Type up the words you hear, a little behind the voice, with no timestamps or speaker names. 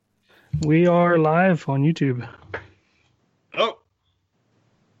We are live on YouTube. Oh,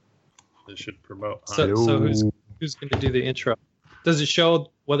 this should promote. So who's going to do the intro? Does it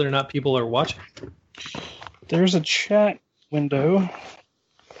show whether or not people are watching? There's a chat window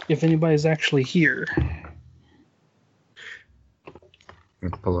if anybody's actually here. I'm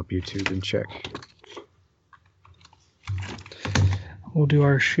gonna pull up YouTube and check. We'll do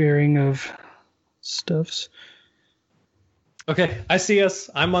our sharing of stuffs. Okay, I see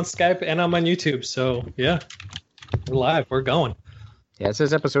us. I'm on Skype and I'm on YouTube. So, yeah, we're live. We're going. Yeah, it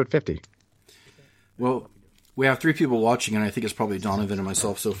says episode 50. Well, we have 3 people watching, and I think it's probably Donovan and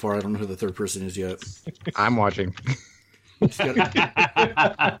myself so far. I don't know who the third person is yet. I'm watching. It's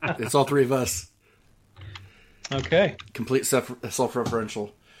all 3 of us. Okay. Complete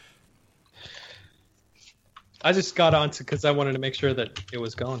self-referential. I just got on because I wanted to make sure that it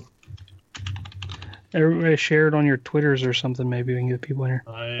was going. Everybody share it on your Twitters or something. Maybe we can get people in here.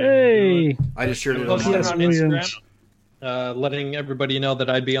 Hey! I just shared it on Posted it mine. on Instagram, letting everybody know that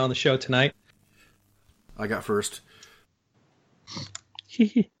I'd be on the show tonight. I got first.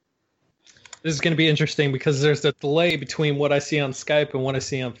 This is going to be interesting because there's a delay between what I see on Skype and what I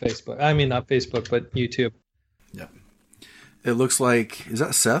see on Facebook. I mean, not Facebook, but YouTube. Yep. It looks like... Is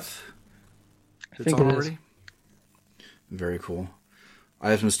that Seth? I think it is. Very cool. I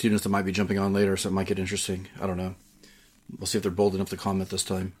have some students that might be jumping on later, so it might get interesting. I don't know. We'll see if they're bold enough to comment this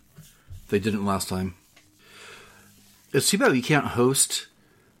time. They didn't last time. It's too bad we can't host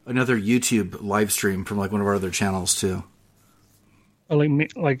another YouTube live stream from like one of our other channels too. Oh,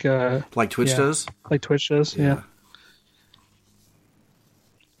 like Twitch does? Like Twitch does, yeah.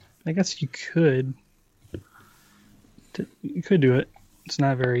 I guess you could. You could do it. It's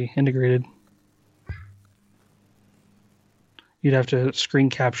not very integrated. You'd have to screen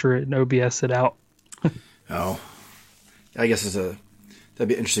capture it and OBS it out. Oh. I guess that'd be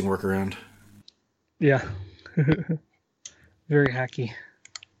an interesting workaround. Yeah. Very hacky.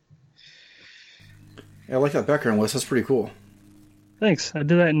 Yeah, I like that background, Wes. That's pretty cool. Thanks. I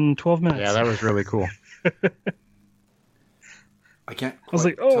did that in 12 minutes. Yeah, that was really cool. I can't. I was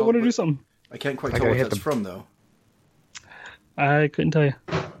like, oh, I want to do something. I can't quite tell what that's from, though. I couldn't tell you.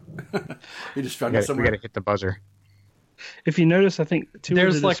 You just found it somewhere. We got to hit the buzzer. If you notice, I think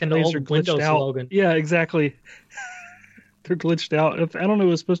there's like an old Windows slogan. Yeah, exactly. They're glitched out. I don't know what it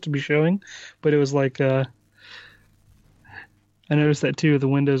was supposed to be showing, but it was like I noticed that too, the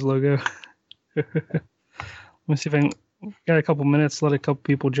Windows logo. Let me see if I can. Got a couple minutes. Let a couple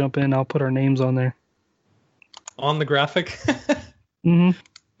people jump in. I'll put our names on there. On the graphic? Mm-hmm.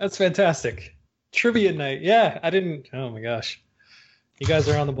 That's fantastic. Trivia night. Yeah, I didn't. Oh my gosh. You guys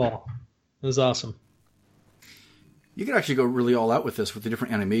are on the ball. It was awesome. You could actually go really all out with this, with the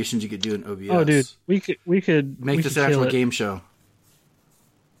different animations you could do in OBS. Oh, dude, we could make this an actual game show.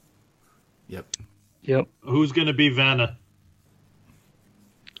 Yep. Who's going to be Vanna?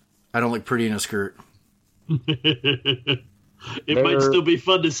 I don't look pretty in a skirt. It might still be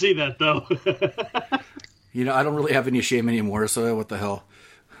fun to see that, though. You know, I don't really have any shame anymore, so what the hell.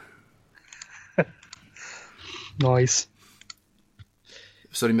 Nice.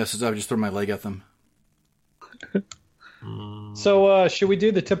 If somebody messes up, I just throw my leg at them. So, should we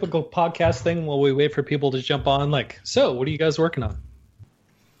do the typical podcast thing while we wait for people to jump on? Like, so, what are you guys working on?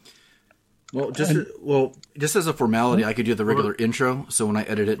 Well, just as a formality, I could do the regular intro, so when I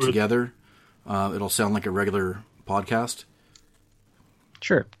edit it together, it'll sound like a regular podcast.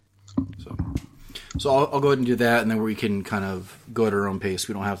 Sure. So I'll go ahead and do that, and then we can kind of go at our own pace.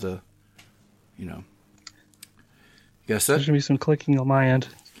 We don't have to, You guys set? There's going to be some clicking on my end.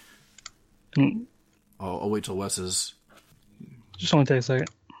 I'll wait till Wes is... Just only take a second.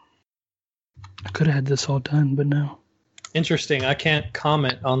 I could have had this all done, but no. Interesting. I can't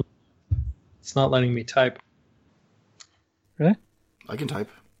comment on... It's not letting me type. Really? I can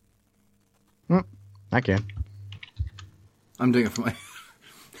type. I can. I'm doing it for my...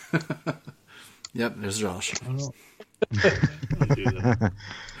 Yep, there's Josh.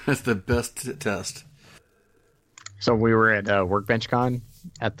 That's the best test. So we were at Workbench Con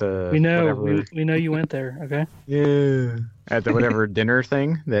at the... We know you went there, okay? Yeah. At the whatever dinner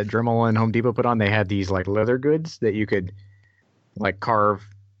thing that Dremel and Home Depot put on, they had these like leather goods that you could like carve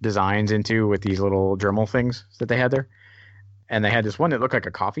designs into with these little Dremel things that they had there. And they had this one that looked like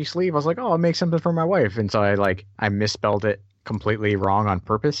a coffee sleeve. I was like, oh, I'll make something for my wife. And so I misspelled it completely wrong on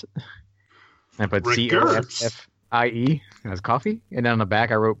purpose. I put COFFIE as coffee. And then on the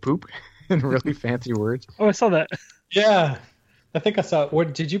back I wrote poop in really fancy words. Oh, I saw that. Yeah. I think I saw it.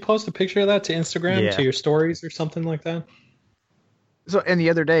 What, did you post a picture of that to Instagram, to your stories or something like that? So, and the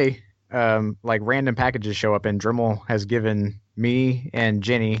other day, like random packages show up and Dremel has given me and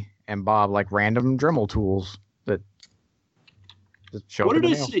Jenny and Bob like random Dremel tools that show What up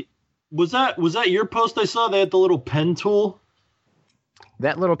did in I the mail. see? Was that your post I saw? They had the little pen tool.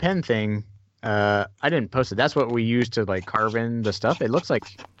 That little pen thing, I didn't post it. That's what we used to like carve in the stuff. It looks like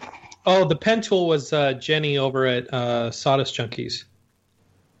Oh, the pen tool was Jenny over at Sawdust Junkies.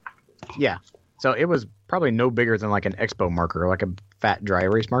 yeah. So it was probably no bigger than like an Expo marker, like a fat dry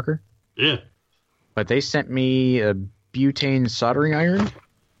erase marker. Yeah. But they sent me a butane soldering iron.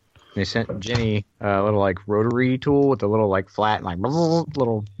 They sent Jenny a little like rotary tool with a little like flat like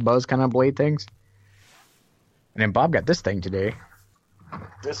little buzz kind of blade things. And then Bob got this thing today.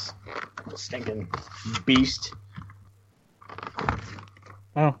 This stinking beast.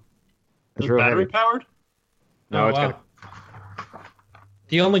 Oh, It's The real battery heavy. powered? No, it's got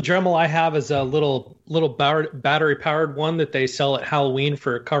The only Dremel I have is a little battery powered one that they sell at Halloween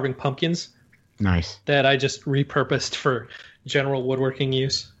for carving pumpkins nice. that I just repurposed for general woodworking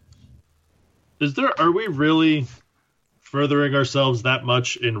use. Are we really furthering ourselves that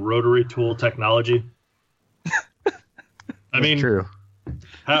much in rotary tool technology? I mean, True.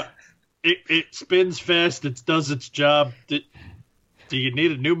 It spins fast. It does its job. Do you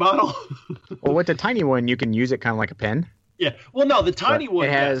need a new model? Well, with the tiny one, you can use it kind of like a pen. Yeah. Well, no, the tiny But one.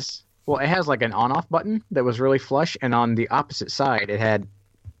 It has it has like an on-off button that was really flush, and on the opposite side, it had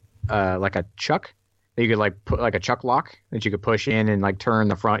like a chuck that you could like put like a chuck lock that you could push in and like turn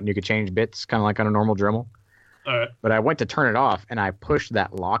the front, and you could change bits, kind of like on a normal Dremel. All right. But I went to turn it off, and I pushed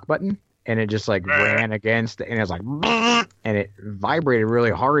that lock button, and it just like ran against, and it was like, and it vibrated really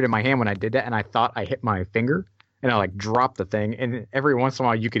hard in my hand when I did that, and I thought I hit my finger. And I like dropped the thing, and every once in a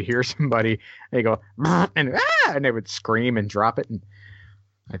while you could hear somebody. They go and they would scream and drop it. And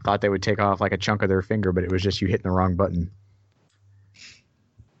I thought they would take off like a chunk of their finger, but it was just you hitting the wrong button.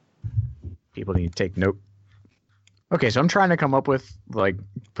 People need to take note. Okay, so I'm trying to come up with like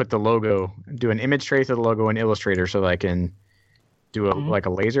put the logo, do an image trace of the logo in Illustrator so that I can do a like a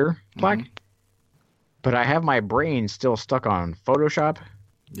laser plaque. But I have my brain still stuck on Photoshop,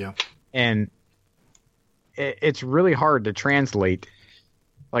 Yeah. and it's really hard to translate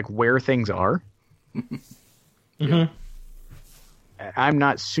like where things are. Mm-hmm. I'm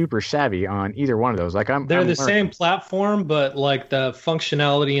not super savvy on either one of those. Like They're I'm the learning. same platform, but like the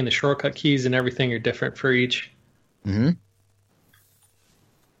functionality and the shortcut keys and everything are different for each. Mhm.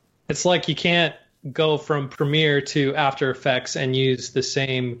 It's like you can't go from Premiere to After Effects and use the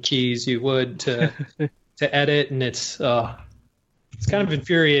same keys you would to edit, and it's kind of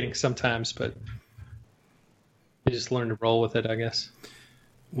infuriating sometimes, but you just learn to roll with it, I guess.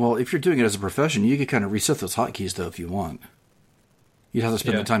 Well, if you're doing it as a profession, you could kind of reset those hotkeys, though, if you want. You'd have to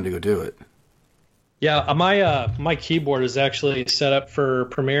spend the time to go do it. Yeah, my keyboard is actually set up for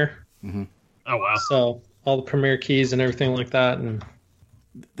Premiere, Oh wow. so all the Premiere keys and everything like that, and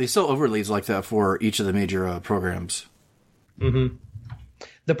They sell overlays like that for each of the major programs. mm-hmm.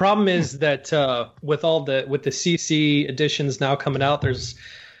 The problem is that with the CC editions now coming out, there was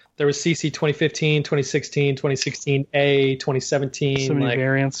CC 2015, 2016, 2016A, 2017, so many like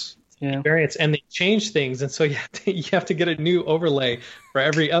variants. Yeah. variants, and they change things, and so you have to get a new overlay for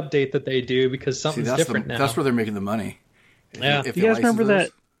every update that they do because something's different now. That's where they're making the money. Yeah. If You they guys remember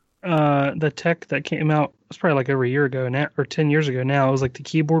license that the tech that came out? It was probably like over a year ago now, or 10 years ago now. It was like the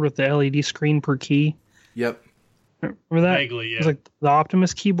keyboard with the LED screen per key. those? Yep. Remember that? Vaguely, yeah. It was like the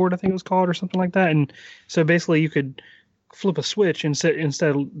Optimus keyboard, I think it was called, or something like that. And so basically, you could flip a switch and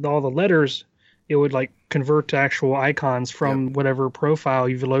instead of all the letters, it would like convert to actual icons from whatever profile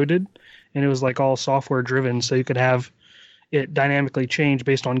you've loaded, and it was like all software driven, so you could have it dynamically change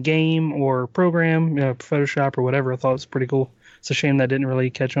based on game or program, Photoshop or whatever. I thought it was pretty cool. It's a shame that didn't really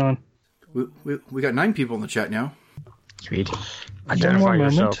catch on. We got 9 people in the chat now. Sweet. One Identify more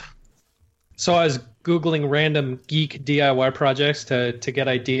yourself. moment. So I was Googling random geek DIY projects to get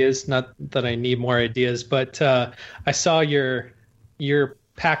ideas. Not that I need more ideas, but I saw your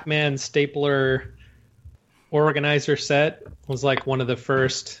Pac-Man stapler organizer set was like one of the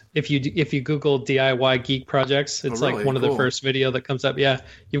first. If you Google DIY geek projects, it's really? like one of Cool. the first video that comes up. Yeah,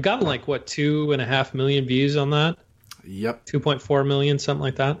 you've gotten like what 2.5 million views on that. Yep. 2.4 million, something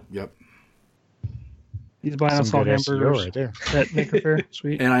like that. Yep. He's buying us Some all good SEO hamburgers right there. at Maker Faire.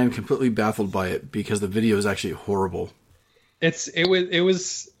 Sweet. And I am completely baffled by it because the video is actually horrible. It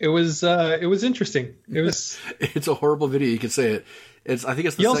was interesting. It was. It's a horrible video. You could say it. I think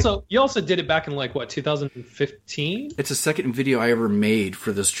it's the You also did it back in like what 2015. It's the second video I ever made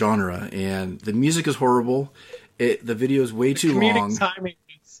for this genre, and the music is horrible. The video is way too Comedic long. timing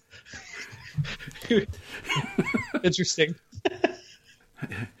is interesting.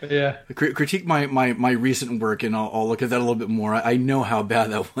 Yeah. Critique my recent work, and I'll look at that a little bit more. I know how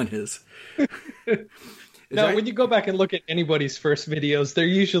bad that one is. No, when you go back and look at anybody's first videos, they're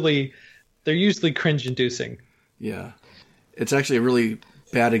usually cringe-inducing. Yeah, it's actually a really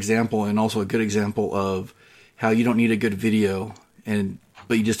bad example, and also a good example of how you don't need a good video,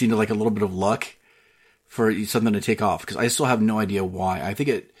 but you just need like a little bit of luck for something to take off. Because I still have no idea why. I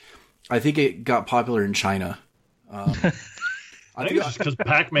think it got popular in China. I think it's just because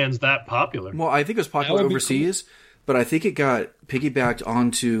Pac-Man's that popular. Well, I think it was popular overseas, but I think it got piggybacked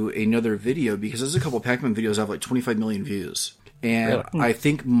onto another video because there's a couple of Pac-Man videos that have like 25 million views. And really? I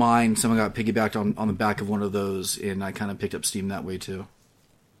think someone got piggybacked on the back of one of those, and I kind of picked up steam that way too.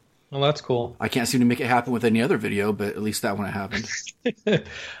 Well, that's cool. I can't seem to make it happen with any other video, but at least that one it happened.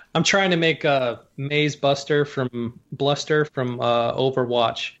 I'm trying to make a Maze Bluster from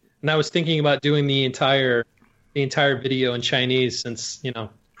Overwatch, and I was thinking about doing the entire video in Chinese since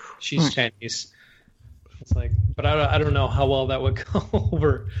she's Chinese. It's like, but I don't know how well that would go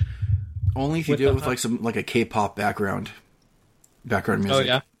over. Only if you do it with like a K-pop background music. Oh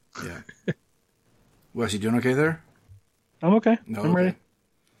yeah. Yeah. Wes, you doing okay there? I'm okay. No, I'm ready.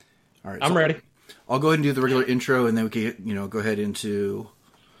 All right. I'm ready. I'll go ahead and do the regular intro, and then we can go ahead into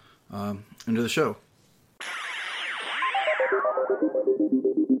the show.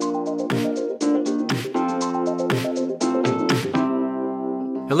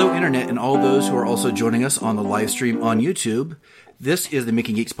 Hello, Internet, and all those who are also joining us on the live stream on YouTube. This is the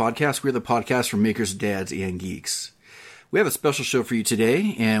Making Geeks podcast. We're the podcast for makers, dads, and geeks. We have a special show for you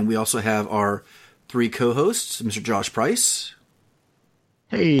today, and we also have our 3 co-hosts, Mr. Josh Price.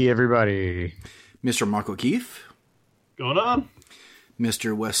 Hey, everybody. Mr. Mark O'Keefe. Going on?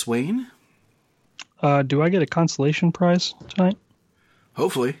 Mr. Wes Swain. Do I get a consolation prize tonight?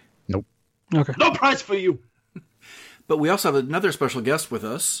 Hopefully. Nope. Okay. No prize for you! But we also have another special guest with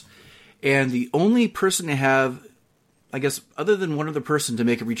us, and the only person to have, I guess, other than one other person to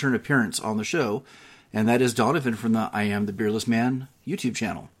make a return appearance on the show, and that is Donovan from the I Am the Beerless Man YouTube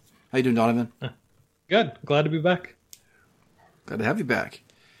channel. How you doing, Donovan? Good. Glad to be back. Glad to have you back.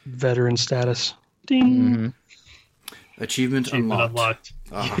 Veteran status. Ding. Mm-hmm. Achievement unlocked.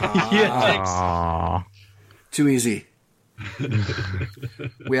 Yeah, too easy.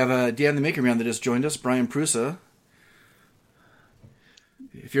 We have Dan the Maker Man that just joined us, Brian Prusa.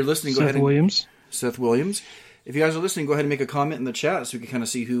 If you're listening, go ahead and... Seth Williams. If you guys are listening, go ahead and make a comment in the chat so we can kind of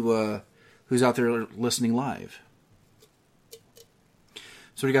see who's out there listening live.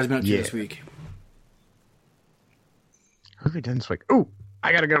 So what have you guys been up to this week? What have we done this week? Oh,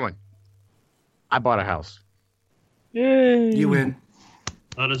 I got a good one. I bought a house. Yay! You win.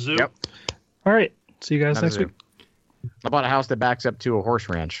 On a zoo? Yep. All right. See you guys next week. I bought a house that backs up to a horse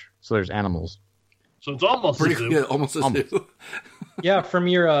ranch, so there's animals. So it's almost a zoo. Yeah, almost a zoo. Yeah, from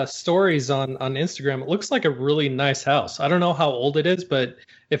your stories on Instagram, it looks like a really nice house. I don't know how old it is, but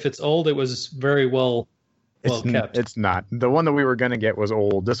if it's old, it was very well kept. It's not. The one that we were going to get was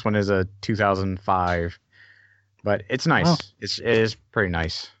old. This one is a 2005. But it's nice. Oh. It is pretty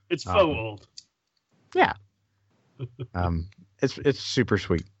nice. It's faux old. Yeah. It's super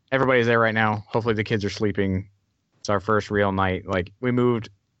sweet. Everybody's there right now. Hopefully the kids are sleeping. It's our first real night. Like, we moved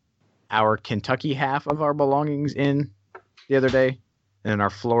our Kentucky half of our belongings in the other day, and our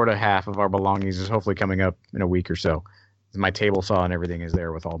Florida half of our belongings is hopefully coming up in a week or so. My table saw and everything is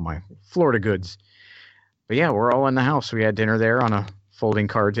there with all my Florida goods. But yeah, we're all in the house. We had dinner there on a folding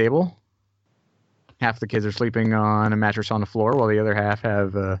card table. Half the kids are sleeping on a mattress on the floor, while the other half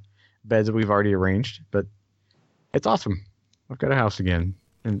have beds that we've already arranged. But it's awesome. I've got a house again.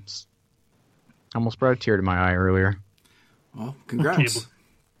 And it's almost brought a tear to my eye earlier. Well, congrats.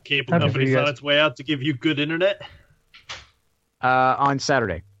 Cable company's on its way out to give you good internet? On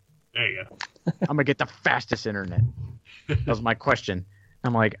Saturday. There you go. I'm going to get the fastest internet. That was my question.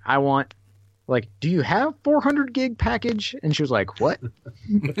 I'm like, do you have 400 gig package? And she was like, what?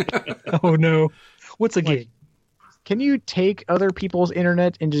 Oh, no. What's a gig? Can you take other people's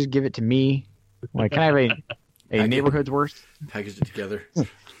internet and just give it to me? Like, can I have a neighborhood's worth? Package it together.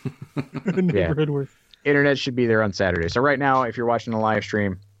 Neighborhood worth. Internet should be there on Saturday. So right now, if you're watching the live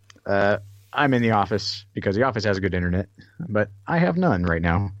stream, I'm in the office because the office has good internet, but I have none right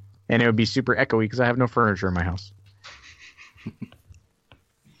now. And it would be super echoey because I have no furniture in my house.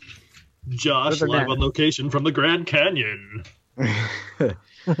 Josh, live on location from the Grand Canyon. But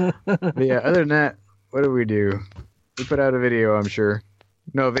yeah, other than that, what do? We put out a video, I'm sure.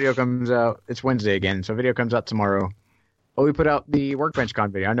 No, a video comes out. It's Wednesday again, so a video comes out tomorrow. Oh, we put out the Workbench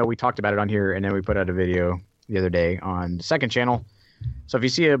Con video. I know we talked about it on here, and then we put out a video the other day on the second channel. So if you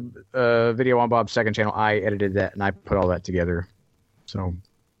see a video on Bob's second channel, I edited that, and I put all that together. So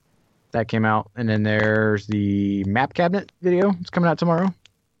that came out. And then there's the map cabinet video. It's coming out tomorrow,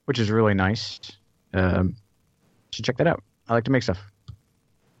 which is really nice. Should check that out. I like to make stuff.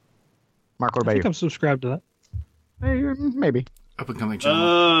 Mark, what I about think you? I'm subscribed to that. Maybe. Up and coming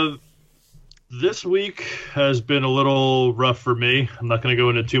channel. This week has been a little rough for me. I'm not going to go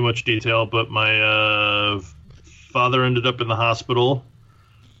into too much detail, but my father ended up in the hospital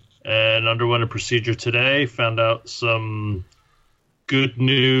and underwent a procedure today. Found out some good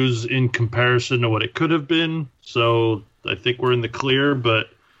news in comparison to what it could have been. So I think we're in the clear, but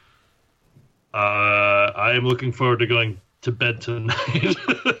I am looking forward to going to bed tonight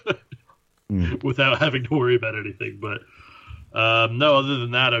without having to worry about anything. But no, other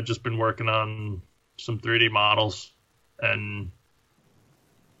than that, I've just been working on some 3D models, and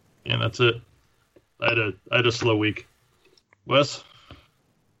that's it. I had a slow week. Wes?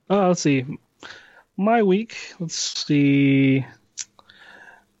 Let's see. My week. Let's see.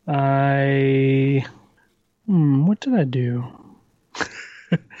 What did I do?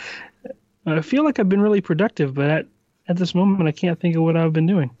 I feel like I've been really productive, but at this moment, I can't think of what I've been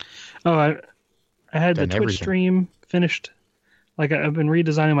doing. Oh, I had the Twitch stream finished. Like, I've been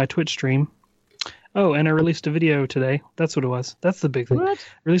redesigning my Twitch stream. Oh, and I released a video today. That's what it was. That's the big thing. What?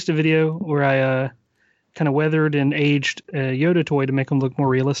 Released a video where I kind of weathered and aged a Yoda toy to make them look more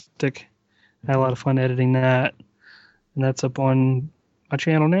realistic. I had a lot of fun editing that. And that's up on my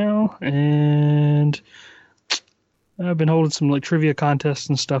channel now. And I've been holding some like trivia contests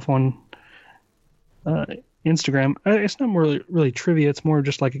and stuff on Instagram. It's not really trivia. It's more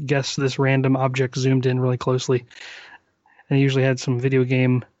just like guess this random object zoomed in really closely. And I usually had some video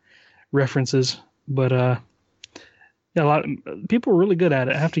game references, but yeah, a lot of people are really good at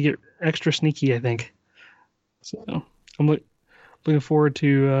it. I have to get extra sneaky, I think. So I'm looking forward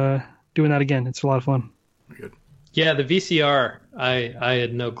to doing that again. It's a lot of fun. Very good. Yeah, the VCR. I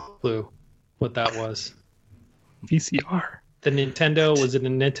had no clue what that was. VCR. The Nintendo, was it a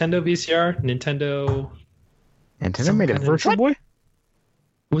Nintendo VCR? Nintendo made it Virtual Boy?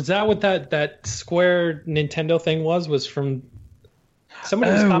 Was that what that square Nintendo thing was from...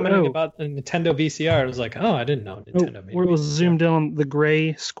 Somebody was commenting about the Nintendo VCR. I was like, oh, I didn't know Nintendo made where it was zoomed in on the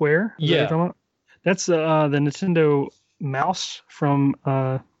gray square? Is that what you're talking about? That's the Nintendo mouse from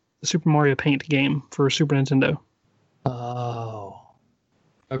the Super Mario Paint game for Super Nintendo. Oh.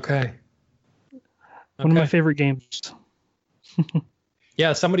 Okay. One of my favorite games.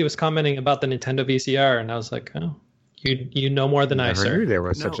 Yeah, somebody was commenting about the Nintendo VCR, and I was like, oh, you know more than I, Never sir. knew there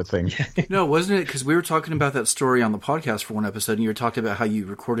was such a thing. No, wasn't it? Because we were talking about that story on the podcast for one episode, and you were talking about how you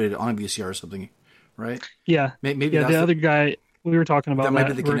recorded it on a VCR or something, right? Yeah. Maybe yeah, that's the other guy, we were talking about that might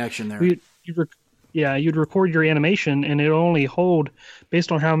be the connection there. You'd record your animation, and it'll only hold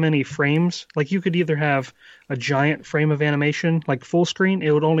based on how many frames. Like, you could either have a giant frame of animation, like full screen,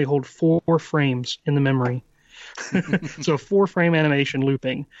 it would only hold 4 frames in the memory. So 4-frame animation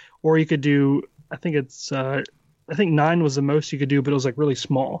looping. Or you could do, I think 9 was the most you could do, but it was like really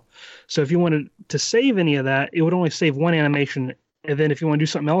small. So if you wanted to save any of that, it would only save one animation. And then if you want to do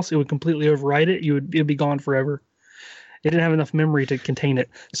something else, it would completely overwrite it. It'd be gone forever. It didn't have enough memory to contain it.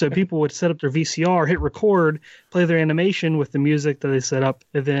 So people would set up their VCR, hit record, play their animation with the music that they set up,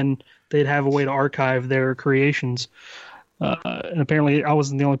 and then they'd have a way to archive their creations. And apparently I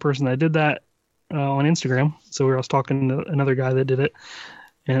wasn't the only person that did that on Instagram. So I was talking to another guy that did it.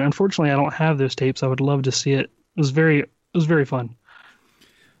 And unfortunately, I don't have those tapes. I would love to see it. It was very fun.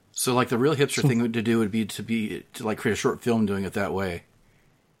 So, like, the real hipster thing to do would be to like create a short film doing it that way.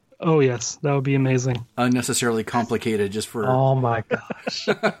 Oh yes, that would be amazing. Unnecessarily complicated, just for. Oh my gosh!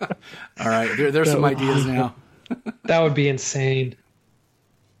 All right, there's some ideas now. That would be insane.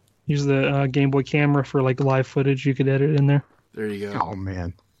 Use the Game Boy camera for like live footage. You could edit in there. There you go. Oh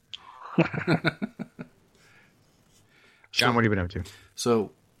man. John, what have you been up to?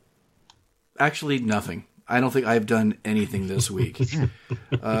 So, actually, nothing. I don't think I've done anything this week.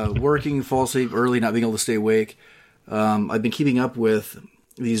 Working, fall asleep early, not being able to stay awake. I've been keeping up with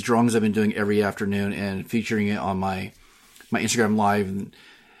these drawings I've been doing every afternoon and featuring it on my Instagram Live. And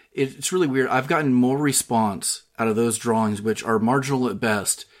it's really weird. I've gotten more response out of those drawings, which are marginal at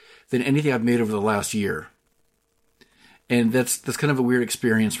best, than anything I've made over the last year. And that's kind of a weird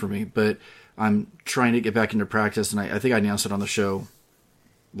experience for me, but I'm trying to get back into practice, and I think I announced it on the show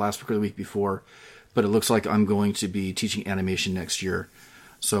last week or the week before, but it looks like I'm going to be teaching animation next year,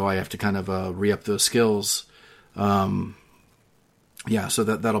 so I have to kind of re-up those skills. Yeah, so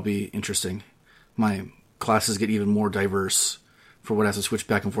that'll be interesting. My classes get even more diverse for what I have to switch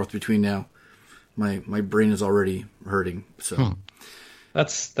back and forth between now. My brain is already hurting, so...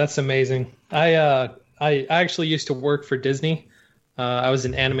 That's amazing. I actually used to work for Disney I was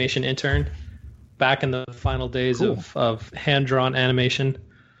an animation intern back in the final days of hand-drawn animation.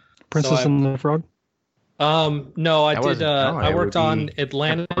 Princess and the Frog? No, I did. I worked on Emperor's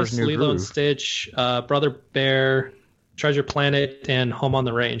Atlantis, New Lilo and Groove. Stitch, Brother Bear, Treasure Planet, and Home on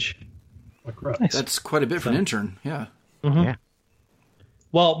the Range. Nice. That's quite a bit for an intern. Yeah. Yeah.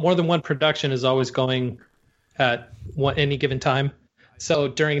 Well, more than one production is always going at any given time. So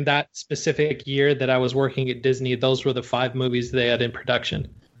during that specific year that I was working at Disney, those were the 5 movies they had in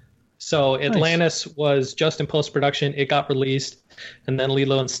production. So Atlantis was just in post-production. It got released. And then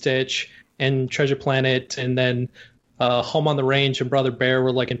Lilo and Stitch and Treasure Planet. And then Home on the Range and Brother Bear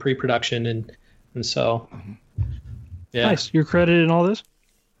were like in pre-production. And so, yeah. Nice. You're credited in all this?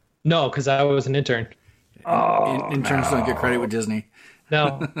 No, because I was an intern. Interns don't get credit with Disney.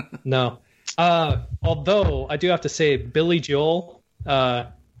 No, no. Although I do have to say, Billy Joel,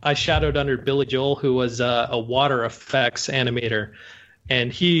 I shadowed under Billy Joel, who was a water effects animator,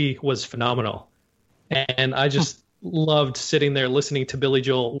 and he was phenomenal. And I just loved sitting there listening to Billy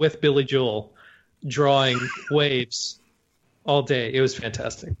Joel drawing waves all day. It was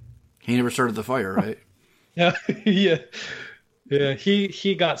fantastic. He never started the fire, right? Yeah, yeah.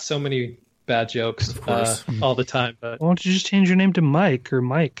 He got so many bad jokes all the time, but Why don't you just change your name to Mike or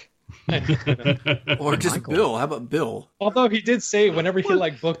Mike? Or just Michael. Bill. How about Bill? although he did say whenever he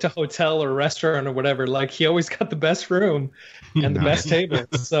like booked a hotel or restaurant or whatever, like he always got the best room and the best table,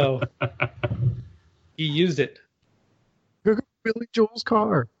 so he used it. Billy Joel's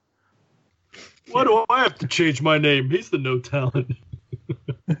car. Why do I have to change my name? He's the no talent.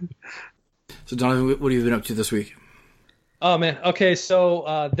 So, Donovan, what have you been up to this week? Oh man, okay,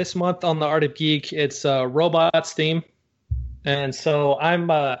 so this month on the Art of Geek, it's robots theme, and so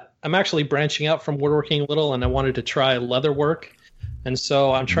I'm actually branching out from woodworking a little, and I wanted to try leather work, and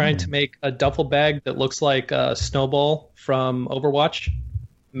so I'm trying to make a duffel bag that looks like Snowball from Overwatch,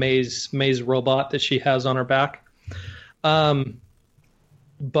 May's robot that she has on her back.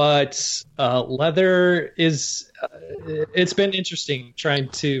 But leather is it's been interesting trying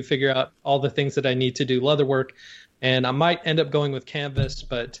to figure out all the things that I need to do leather work, and I might end up going with canvas,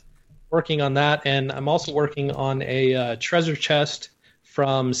 but working on that. And I'm also working on a treasure chest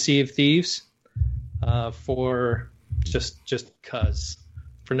from Sea of Thieves for just cause,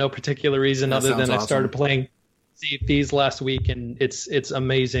 for no particular reason That other than sounds I awesome. started playing Sea of Thieves last week, and it's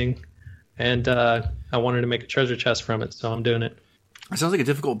amazing, and I wanted to make a treasure chest from it, so I'm doing it. It sounds like a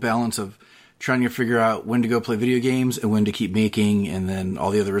difficult balance of trying to figure out when to go play video games and when to keep making, and then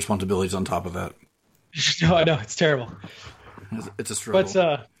all the other responsibilities on top of that. No, I know it's terrible. It's a struggle.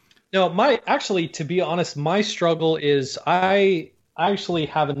 But no, to be honest, my struggle is I actually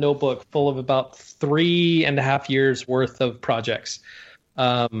have a notebook full of about 3.5 years worth of projects.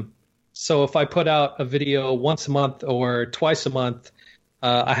 So if I put out a video once a month or twice a month,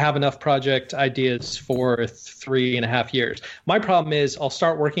 I have enough project ideas for 3.5 years. My problem is I'll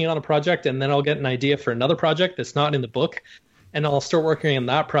start working on a project and then I'll get an idea for another project that's not in the book, and I'll start working on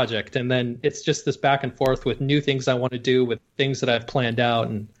that project, and then it's just this back and forth with new things I want to do with things that I've planned out,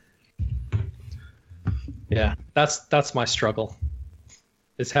 and yeah, that's my struggle.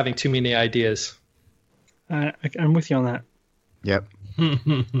 Is having too many ideas. I'm with you on that. Yep.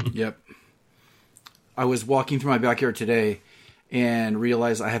 Yep. I was walking through my backyard today and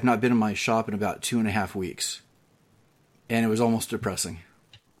realized I have not been in my shop in about 2.5 weeks. And it was almost depressing.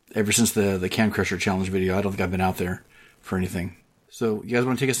 Ever since the Can Crusher Challenge video, I don't think I've been out there for anything. So, you guys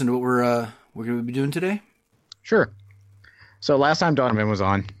want to take us into what we're going to be doing today? Sure. So last time Donovan was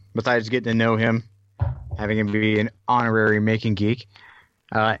on, besides getting to know him, having him be an honorary making geek,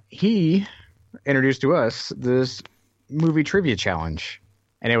 he introduced to us this movie trivia challenge.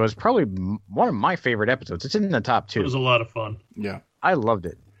 And it was probably one of my favorite episodes. It's in the top 2. It was a lot of fun. Yeah. I loved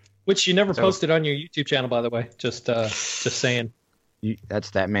it. Which you never posted on your YouTube channel, by the way. Just saying.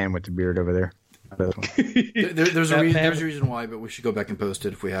 That's that man with the beard over there. There's a reason why, but we should go back and post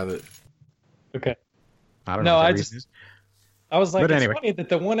it if we have it. Okay. I don't No, know what I the just- reason is. I was like, But it's anyway. funny that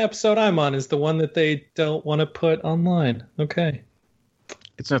the one episode I'm on is the one that they don't want to put online. Okay.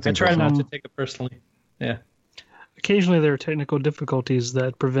 It's nothing I try personal. not to take it personally. Yeah. Occasionally, there are technical difficulties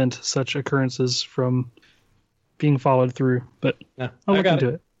that prevent such occurrences from being followed through, but No, I'll I look got into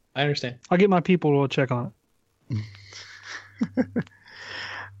it. it. I understand. I'll get my people to check on it.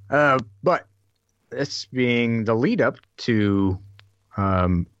 But this being the lead up to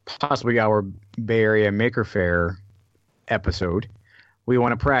possibly our Bay Area Maker Faire episode, we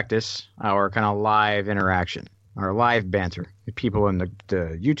want to practice our kind of live interaction, our live banter. The people in the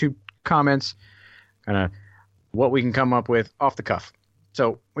YouTube comments, kind of what we can come up with off the cuff.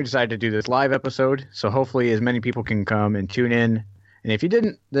 So we decided to do this live episode. So hopefully as many people can come and tune in And if you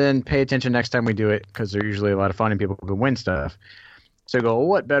didn't, then pay attention next time we do it because they're usually a lot of fun and people can win stuff. So go,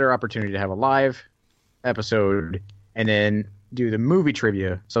 what better opportunity to have a live episode and then do the movie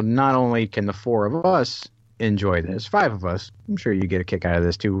trivia. So not only can the 4 of us enjoy this, 5 of us, I'm sure you get a kick out of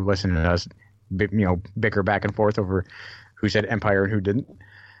this too, listening to us, bicker back and forth over who said Empire and who didn't.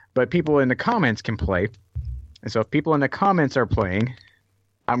 But people in the comments can play. And so if people in the comments are playing,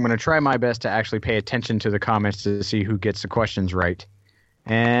 I'm going to try my best to actually pay attention to the comments to see who gets the questions right.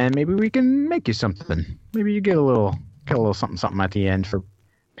 And maybe we can make you something. Maybe you get a little something at the end for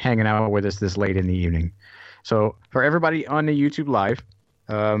hanging out with us this late in the evening. So for everybody on the YouTube Live,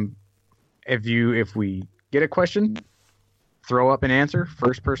 if we get a question, throw up an answer.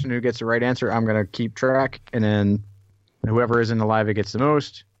 First person who gets the right answer, I'm going to keep track. And then whoever is in the live that gets the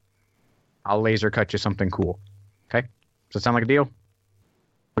most, I'll laser cut you something cool. Okay? Does that sound like a deal?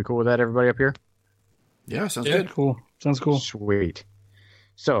 We cool with that, everybody up here? Yeah, sounds good. Cool. Sounds cool. Sweet.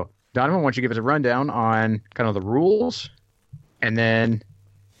 So, Donovan, why don't you give us a rundown on kind of the rules and then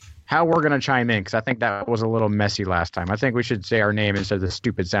how we're going to chime in, because I think that was a little messy last time. I think we should say our name instead of the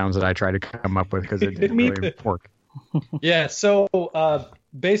stupid sounds that I tried to come up with because it didn't really work. Yeah, so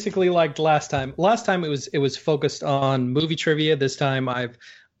basically like last time. Last time it was focused on movie trivia. This time I've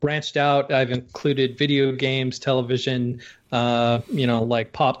branched out. I've included video games, television,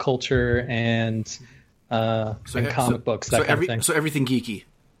 like pop culture and comic books, that kind of thing. So everything geeky.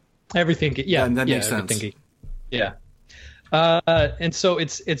 Everything, yeah. And that makes sense. Geeky. Yeah. And so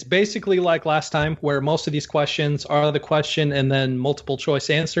it's basically like last time where most of these questions are the question and then multiple choice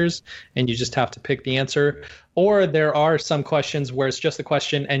answers, and you just have to pick the answer. Or there are some questions where it's just the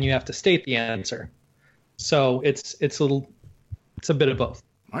question and you have to state the answer. So it's a bit of both.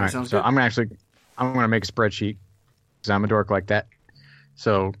 All right, sounds so good. I'm gonna make a spreadsheet because I'm a dork like that.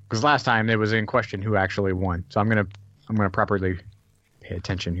 So because last time it was in question who actually won, so I'm gonna properly pay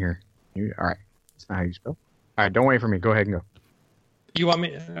attention here. All right, that's not how you spell. All right, don't wait for me. Go ahead and go. You want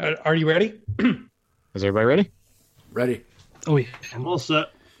me? Are you ready? Is everybody ready? Ready. Oh, yeah. I'm all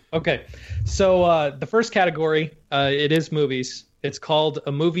set. Okay, so the first category, it is movies. It's called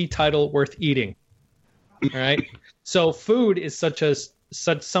a movie title worth eating. All right. So food is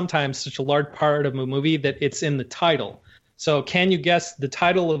sometimes such a large part of a movie that it's in the title. So can you guess the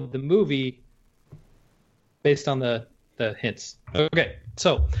title of the movie based on the hints? Okay.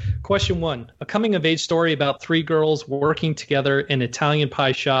 So question 1, a coming of age story about 3 girls working together in an Italian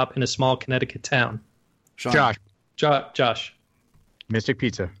pie shop in a small Connecticut town. Sean. Josh. Mystic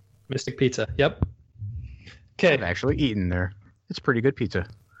Pizza. Mystic Pizza. Yep. Okay. I've actually eaten there. It's pretty good pizza.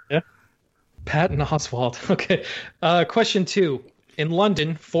 Yeah. Patton Oswalt. Okay. Question 2. In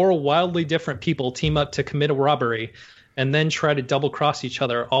London, 4 wildly different people team up to commit a robbery and then try to double-cross each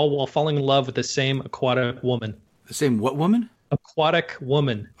other, all while falling in love with the same aquatic woman. The same what woman? Aquatic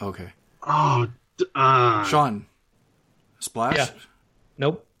woman. Okay. Oh, Sean. Splash? Yeah.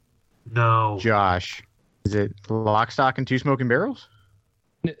 Nope. no. Josh, is it Lock, Stock, and Two Smoking Barrels?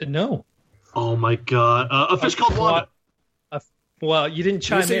 No. Oh my God. A fish called Wanda. Well, you didn't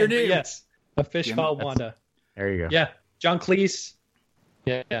chime say your in. But name. yes. A fish called Wanda. There you go. Yeah. John Cleese.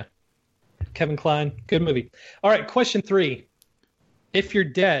 Yeah. Kevin Kline. Good movie. All right. Question 3. If you're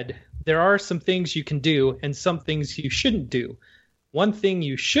dead, there are some things you can do and some things you shouldn't do. One thing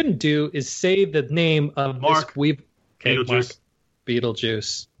you shouldn't do is say the name of Mark. this weevil. Okay, Beetlejuice. Mark.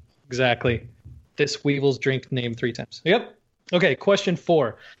 Beetlejuice. Exactly. This weevil's drink name 3 times. Yep. Okay. Question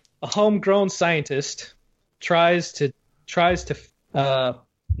 4. A homegrown scientist tries to.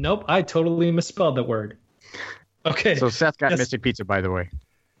 Nope. I totally misspelled the word. Okay. So Seth got Yes. Mystic Pizza, by the way.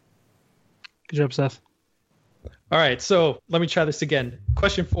 Good job, Seth. All right, so let me try this again.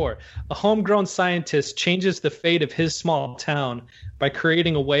 Question 4. A homegrown scientist changes the fate of his small town by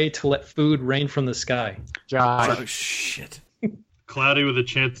creating a way to let food rain from the sky. Josh. Oh, shit. Cloudy with a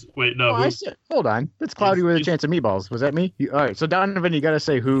chance. Wait, no. I said, hold on. That's Cloudy with a Chance of Meatballs. Was that me? All right, so Donovan, you got to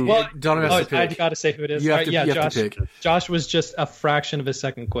say who. Well, Donovan has to I pick. got to say who it is. You have All to, right, you yeah, have to Josh. pick. Josh was just a fraction of a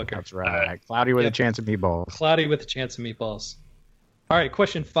second quicker. That's right. Cloudy with Yep. a Chance of Meatballs. Cloudy with a chance of meatballs. All right,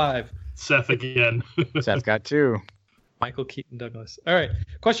 question 5. Seth again. Seth got 2. Michael Keaton Douglas. All right,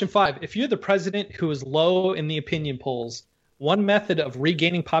 question 5. If you're the president who is low in the opinion polls, one method of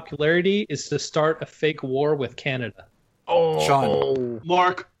regaining popularity is to start a fake war with Canada. Sean.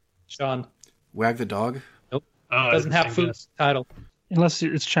 Mark. Sean. Wag the dog. Doesn't have food in the title. Unless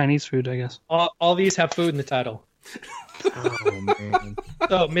it's Chinese food, I guess. All these have food in the title. Oh, man.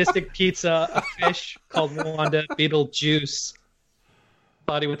 So Mystic Pizza, a fish called Wanda, Beetlejuice,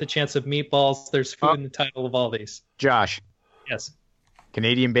 Body with a Chance of Meatballs. There's food in the title of all these. Josh, Yes.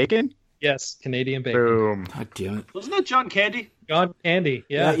 Canadian bacon? Yes. Canadian bacon. Boom. God damn it. Wasn't that John Candy? John Candy.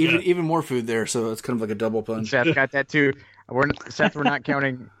 Yeah. Even more food there, so it's kind of like a double punch. Seth got that too. Seth, we're not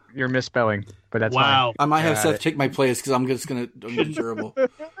counting your misspelling, but that's Wow. I might have Got Seth it. take my place because I'm terrible.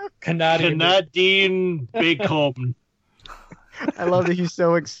 Canadian. Canadian Bacon. I love that he's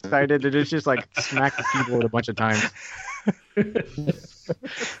so excited that it's just like smack the keyboard a bunch of times.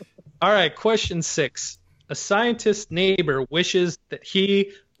 All right, question 6. A scientist's neighbor wishes that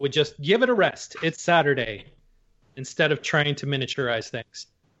he would just give it a rest. It's Saturday, instead of trying to miniaturize things.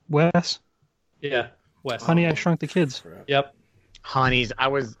 Wes, Yeah, Wes. Honey, I Shrunk the Kids. Yep. Honeys, I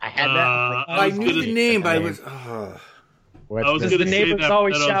had that. I was knew gonna- the name, but I was. What's I was this? Because gonna the say neighbor's that,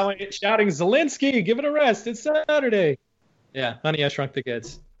 always but I shouting, Zelensky, give it a rest. It's Saturday. Yeah, Honey, I Shrunk the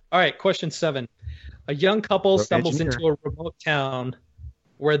Kids. All right, question 7. A young couple Road stumbles engineer. into a remote town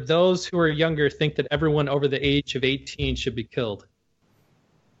where those who are younger think that everyone over the age of 18 should be killed.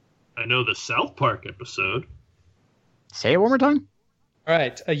 I know the South Park episode. Say it one more time. All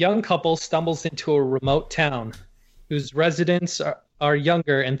right, a young couple stumbles into a remote town whose residents are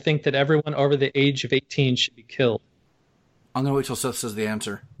younger and think that everyone over the age of 18 should be killed. I'm gonna wait till Seth says the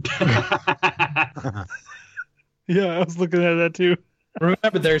answer. Yeah, I was looking at that too.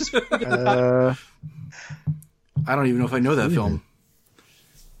 Remember, there's Uh, I don't even know if I know that film.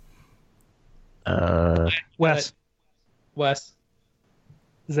 Wes, Wes.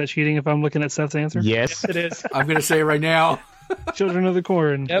 is that cheating if I'm looking at Seth's answer? yes. It is. I'm gonna say it right now. Children of the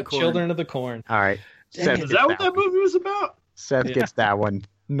Corn. Yep, corn. Children of the Corn. All right. Dang Seth it. Is gets that what that one. movie was about? Seth Yeah. gets that one.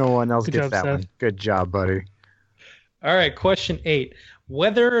 No one else Good gets job, that Seth. one. Good job, buddy. All right, question 8.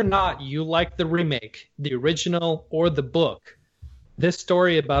 Whether or not you like the remake, the original, or the book, this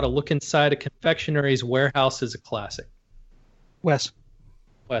story about a look inside a confectionery's warehouse is a classic. Wes,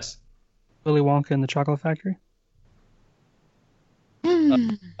 Wes. Willy Wonka and the Chocolate Factory.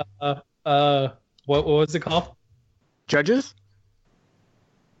 What was it called? Judges?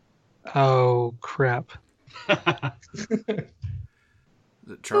 Oh crap! Is it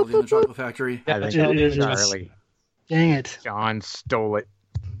Charlie and the Chocolate Factory? Yeah, I think Charlie it is. Charlie. Dang it! Sean stole it.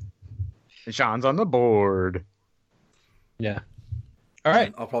 And Sean's on the board. Yeah. All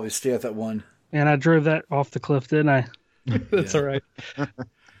right, I'll probably stay at that one. Man, I drove that off the cliff, didn't I? that's all right. All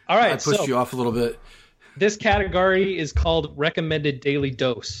I right, pushed so you off a little bit. this category is called recommended daily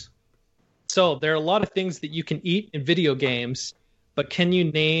dose. So there are a lot of things that you can eat in video games, but can you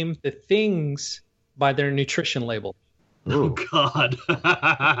name the things by their nutrition label? Oh, God.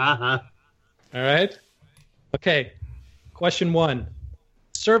 All right. Okay. Question 1.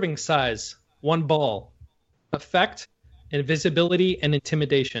 Serving size, 1 ball. Effect, invisibility and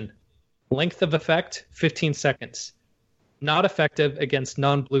intimidation. Length of effect, 15 seconds. Not effective against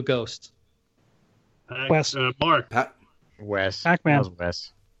non-blue ghosts. Wes. Mark. Pat, Wes. Pac-Man. That was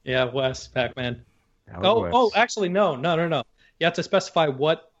Wes. Yeah, Wes, Pac-Man. That was Oh, Wes. actually, no. You have to specify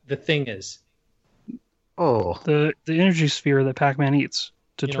what the thing is. Oh. The energy sphere that Pac-Man eats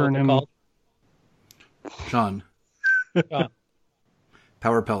to You know turn what they're him. called? Sean. Sean.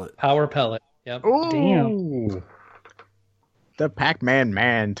 Power pellet. Power pellet. Yep. Oh. The Pac-Man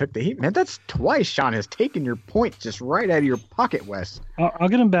man took the heat. Man, that's twice Sean has taken your points just right out of your pocket, Wes. I'll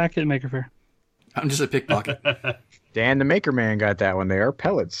get him back at Maker Faire. I'm just a pickpocket. Dan the Maker Man got that one. They are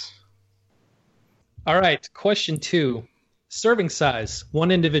pellets. All right. Question 2. Serving size,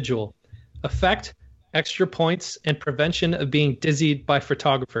 1 individual. Effect, extra points and prevention of being dizzied by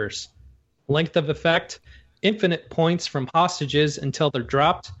photographers. Length of effect, infinite points from hostages until they're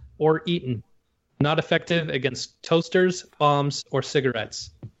dropped or eaten. Not effective against toasters, bombs, or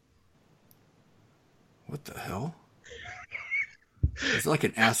cigarettes. What the hell? Is it like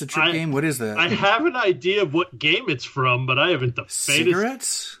an acid trip I- game? What is that? I have an idea of what game it's from, but I haven't the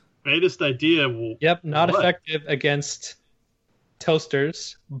Cigarettes? faintest idea. Yep, not What? effective against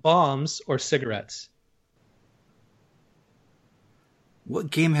toasters, bombs, or cigarettes. What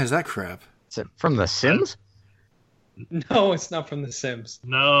game has that crap? Is it from The Sims? No, it's not from The Sims.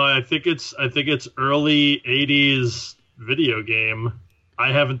 No, I think it's early '80s video game.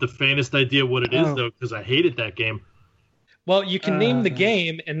 I haven't the faintest idea what it is Oh. though, because I hated that game. Well, you can name the Uh,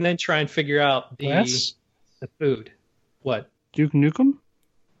 game and then try and figure out Wes? the food. What? Duke Nukem.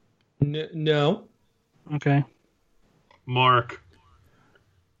 No. Okay. Mark.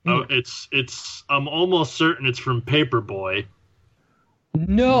 Oh, it's. I'm almost certain it's from Paperboy.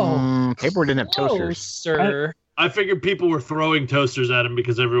 No. Paper didn't have No, toasters. sir. I figured people were throwing toasters at him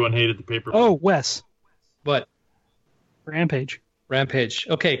because everyone hated the Paperboy. Oh, Wes. What? Rampage. Rampage.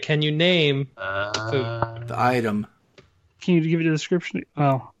 Okay, can you name... The item. Can you give it a description?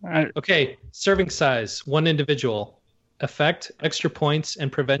 Oh, Okay, serving size, 1 individual. Effect, extra points,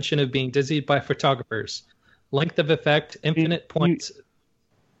 and prevention of being dizzied by photographers. Length of effect, infinite points.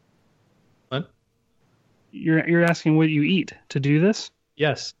 What? You're asking what you eat to do this?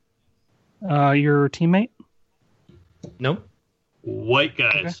 Yes. Your teammate? Nope. White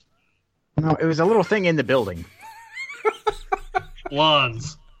guys. No, it was a little thing in the building.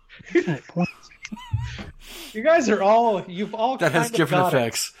 Blondes. Infinite points. You've all That has kind of different got it.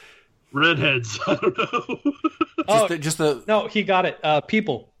 effects. Redheads. I don't know. Just the No, he got it.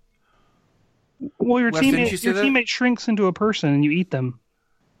 People. Well, your Wes, didn't you say that? teammate shrinks into a person and you eat them.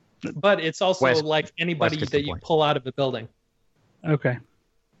 But it's also Wes- like anybody Wes gets that the you point. pull out of a building. Okay.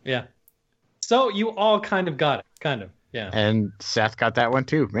 Yeah. So you all kind of got it. Kind of. Yeah. And Seth got that one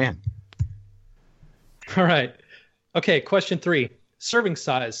too, man. All right. Okay, question 3. Serving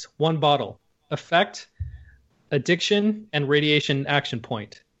size, 1 bottle. Effect, addiction, and radiation action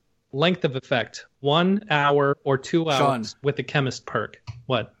point. Length of effect, 1 hour or 2 hours Sean. with a chemist perk.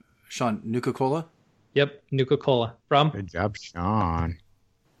 What? Sean Nuka-Cola. Yep, Nuka-Cola. From? Good job, Sean.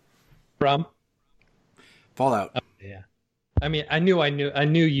 From? Fallout. Yeah. I mean, I knew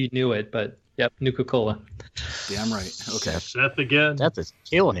you knew it, but yep, Nuka-Cola. Damn right. Okay. Seth again. Seth is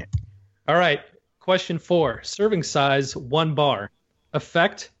killing it. All right. Question 4. Serving size, 1 bar.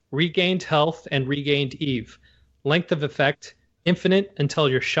 Effect, regained health and regained Eve. Length of effect, infinite until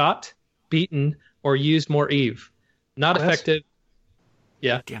you're shot, beaten, or use more Eve. Not Wes? effective.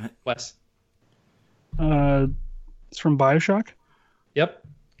 Yeah, Damn it. Wes. It's from Bioshock. Yep.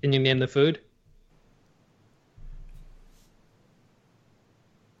 Can you name the food?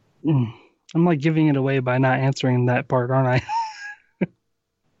 I'm like giving it away by not answering that part, aren't I?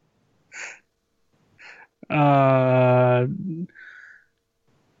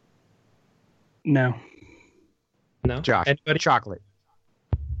 No. No. Josh, Anybody? chocolate.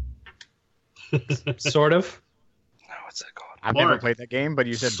 Sort of. No, what's that called? I've Mark. never played that game, but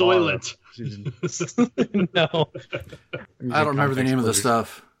you said Soylent. No. I don't remember the name of the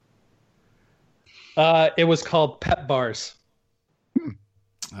stuff. It was called Pep Bars.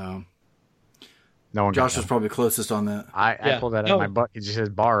 Oh. No one got Josh that. was probably closest on that. I Yeah. pulled that out No. of my butt. It just says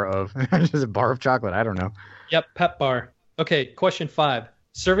bar of. It just a bar of chocolate. I don't know. Yep, Pep Bar. Okay, question 5.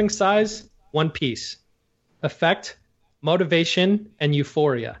 Serving size, 1 piece. Effect, motivation, and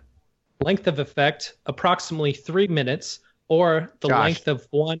euphoria. Length of effect, approximately 3 minutes, or the Josh. length of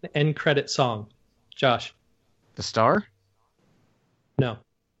 1 end credit song. Josh, The star? no.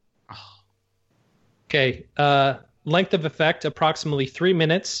 Okay, length of effect, approximately 3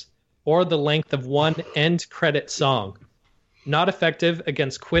 minutes, or the length of 1 end credit song. Not effective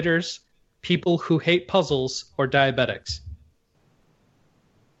against quitters, people who hate puzzles, or diabetics.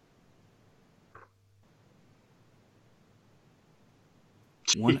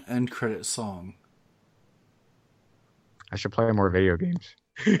 One end credit song. I should play more video games.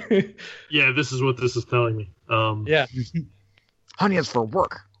 Yeah, this is what this is telling me. Yeah. Honey, it's for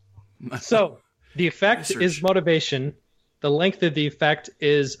work. So the effect Research. is motivation. The length of the effect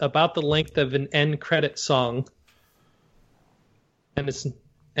is about the length of an end credit song, and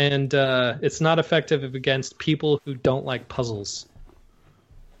it's not effective against people who don't like puzzles.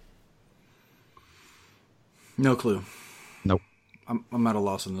 No clue. Nope. I'm at a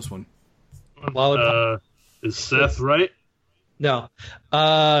loss on this one. Lollipop. Is Seth right? No.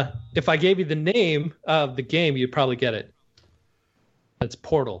 If I gave you the name of the game, you'd probably get it. It's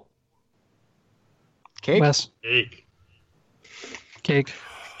Portal. Cake? Wes. Cake. Cake.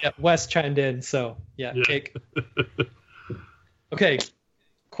 Yeah, Wes chimed in, so yeah, Yeah. cake. Okay,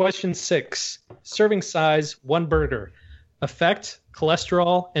 question 6. Serving size, 1 burger. Effect,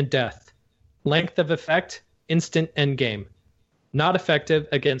 cholesterol, and death. Length of effect, instant endgame. Not effective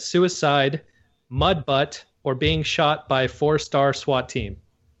against suicide, mud butt, or being shot by a 4-star SWAT team.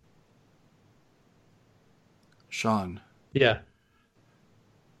 Sean. Yeah.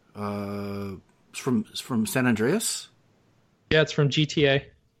 It's from San Andreas? Yeah, it's from GTA.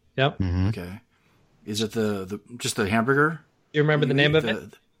 Yep. Mhm. Okay. Is it the just the hamburger? You remember the name of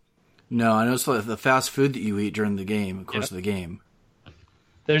it? No, I know it's the fast food that you eat during the game, of course, of the game.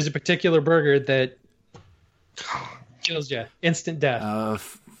 There's a particular burger that kills you. Instant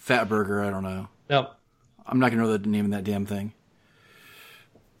death. Fat burger, I don't know. No. I'm not going to know the name of that damn thing.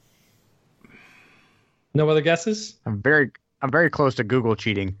 No other guesses? I'm very close to Google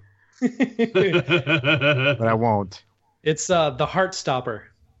cheating, but I won't. It's the Heart Stopper.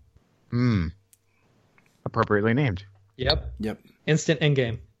 Appropriately named. Yep. Yep. Instant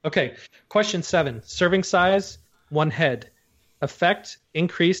endgame. Okay. Question 7. Serving size, 1 head. Effect,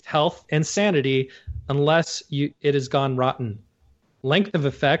 increased health and sanity unless it has gone rotten. Length of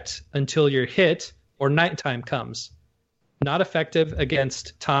effect until you're hit or nighttime comes. Not effective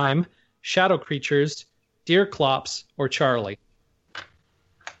against time, shadow creatures, Deer Clops, or Charlie?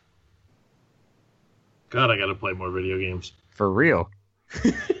 God, I gotta play more video games. For real.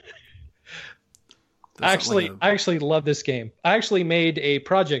 I actually love this game. I actually made a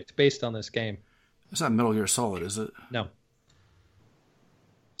project based on this game. It's not Metal Gear Solid, is it? No.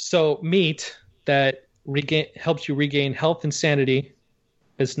 So meat that helps you regain health and sanity.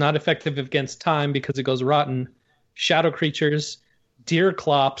 It's not effective against time because it goes rotten. Shadow creatures, deer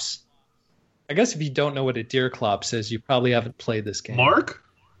clops. I guess if you don't know what a deer clops is, you probably haven't played this game. Mark?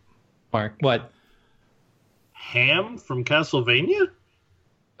 What? Ham from Castlevania?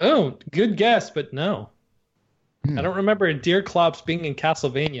 Oh, good guess, but no. I don't remember a deer clops being in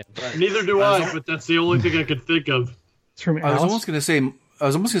Castlevania. But... Neither do I, but that's the only thing I could think of. It's from I was Alice. almost gonna say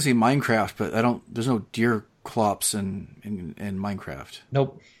Minecraft, but I don't. There's no deer clops in Minecraft.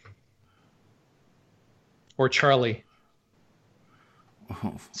 Nope. Or Charlie.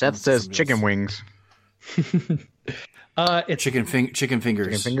 Oh, Seth says chicken wings. It's chicken fingers. Chicken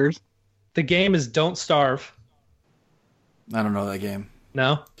fingers? the game is Don't Starve. I don't know that game.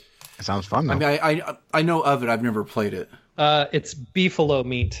 No. That sounds fun, though. I mean, I know of it. I've never played it. It's beefalo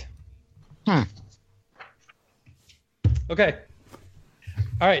meat. Okay.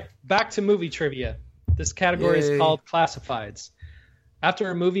 All right. Back to movie trivia. This category Yay. is called classifieds. After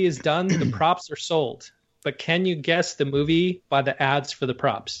a movie is done, the props are sold. But can you guess the movie by the ads for the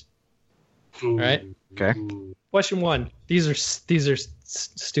props? Ooh. Right. Okay. Question 1. These are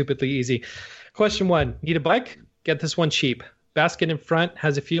stupidly easy. Question 1. Need a bike? Get this one cheap. Basket in front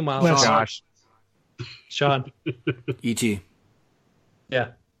has a few miles. Well, on it. Gosh. Sean. E.T. Yeah.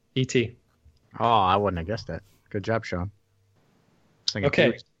 E.T. Oh, I wouldn't have guessed that. Good job, Sean. I was thinking Okay.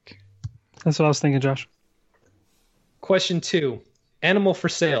 Fury. That's what I was thinking, Josh. Question 2. Animal for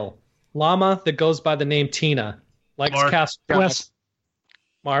sale. Llama that goes by the name Tina. Likes Mark. cast. Wes.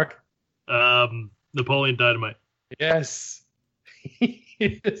 Mark. Napoleon Dynamite. Yes.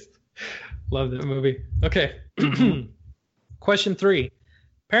 Yes. Love that movie. Okay. Question 3.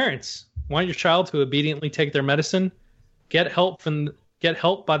 Parents, want your child to obediently take their medicine? Get help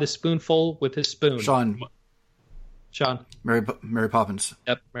by the spoonful with his spoon. Sean. Mary Poppins.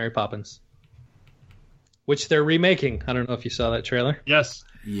 Yep, Mary Poppins. Which they're remaking. I don't know if you saw that trailer. Yes.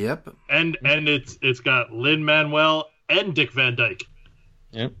 Yep. And it's got Lin-Manuel and Dick Van Dyke.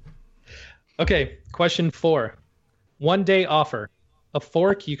 Yep. Okay, question 4. 1 day offer. A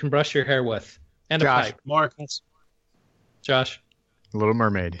fork you can brush your hair with. And Josh. a pipe. Mark. Josh. Little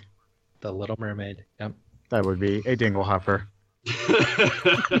Mermaid. The Little Mermaid. Yep. That would be a dinglehopper.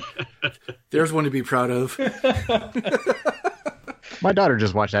 There's one to be proud of. My daughter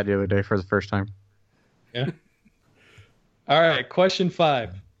just watched that the other day for the first time. Yeah. All right, question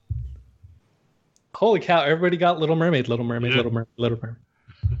 5. Holy cow, everybody got Little Mermaid, Little Mermaid, Yeah. Little Mermaid, Little Mermaid.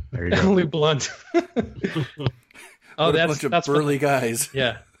 There you go. Emily Blunt. Oh, What a that's bunch of that's what- burly guys.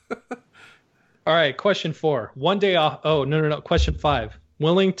 yeah. All right, question 4. 1 day off. Oh, no. Question 5.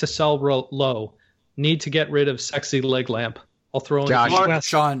 Willing to sell low. Need to get rid of sexy leg lamp. I'll throw in Josh. Mark. Wes.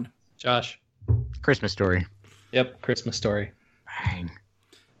 Sean. Josh. Christmas Story. Yep, Christmas Story. Bang.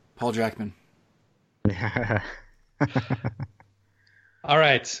 Paul Jackman. All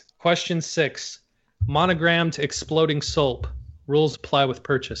right, question 6. Monogrammed exploding soap. Rules apply with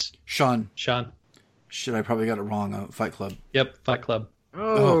purchase. Sean. Sean. Shit, I probably got it wrong. Fight Club. Yep, Fight Club.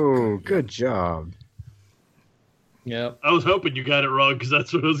 Oh, good job. Yep. I was hoping you got it wrong because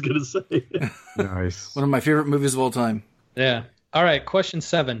that's what I was going to say. Nice. One of my favorite movies of all time. Yeah. All right, question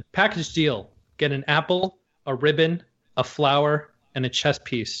 7. Package deal. Get an apple, a ribbon, a flower, and a chess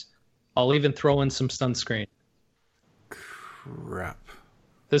piece. I'll even throw in some sunscreen. Crap.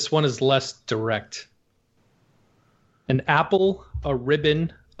 This one is less direct. An apple, a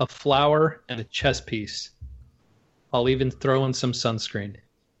ribbon, a flower, and a chess piece. I'll even throw in some sunscreen.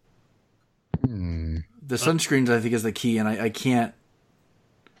 The sunscreens, I think, is the key, and I can't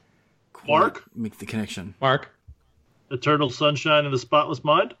quite Mark? make the connection. Mark? Eternal Sunshine of the Spotless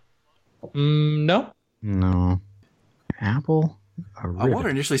Mind? No. No. Apple? A I ribbon. wanted to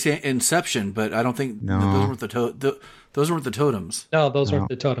initially say Inception, but I don't think No. those weren't the totems. No, those No. aren't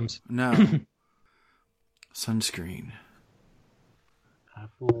the totems. No. Sunscreen.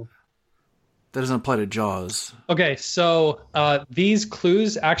 Apple. That doesn't apply to Jaws. Okay, so these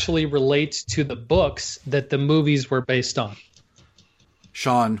clues actually relate to the books that the movies were based on.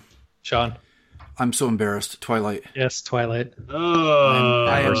 Sean, I'm so embarrassed. Twilight. Yes, Twilight.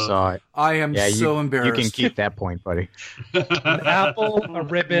 I never saw it. I am Yeah, so you embarrassed. can keep that point, buddy. An apple, a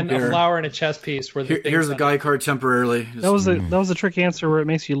ribbon, a Here. flower, and a chess piece were the things Here's a on guy card temporarily. Just That was the trick answer where it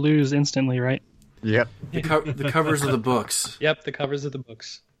makes you lose instantly, right? Yep. the covers of the books. Yep, the covers of the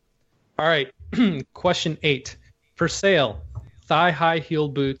books. All right. Question 8. For sale, thigh-high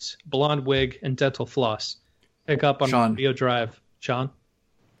heeled boots, blonde wig, and dental floss. Pick up on Sean. Rio Drive. Sean?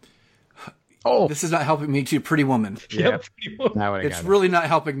 Oh, This is not helping me too, Pretty Woman. yeah. pretty much. Now I It's got it. really not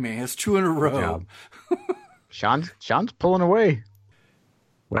helping me. It's 2 in a row. job. Sean's pulling away.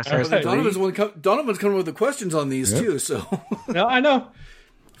 Wes All has right. three. Donovan's coming with the questions on these too. So No, I know.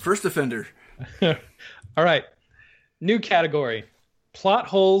 first offender. All right. New category. Plot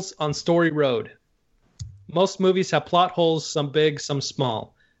holes on story road. Most movies have plot holes, some big, some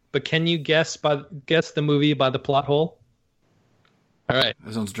small. But can you guess the movie by the plot hole? All right.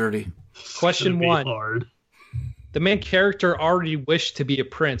 That sounds dirty. Question It's gonna be 1. Hard. The main character already wished to be a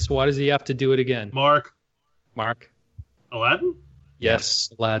prince. Why does he have to do it again? Mark. Mark? Aladdin?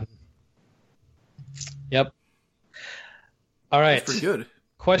 Yes, Aladdin. Yep. All right. That's pretty good.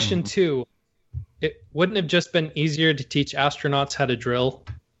 Question 2. It wouldn't have just been easier to teach astronauts how to drill?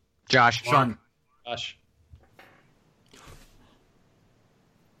 Josh. Sean. Gosh.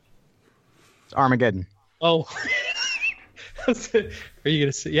 It's Armageddon. Oh. Are you going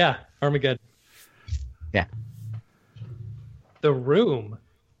to say? Yeah, Armageddon. Yeah. The Room.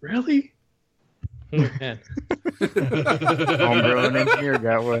 Really? Oh, man. Homegrown engineer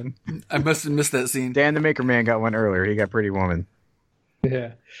got one. I must have missed that scene. Dan the Maker Man got one earlier. He got Pretty Woman.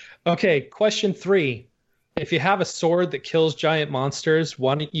 Yeah. Okay, question 3. If you have a sword that kills giant monsters,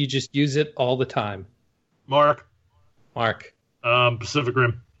 why don't you just use it all the time? Mark. Mark. Pacific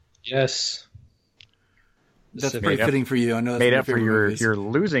Rim. Yes. That's Pacific. pretty Made up- fitting for you. I know that's Made one up of for favorite your, movies. your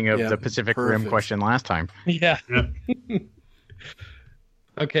losing of Yeah, the Pacific Rim perfect. question last time. Yeah. Yeah.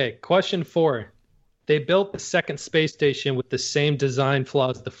 Okay, question 4. They built the second space station with the same design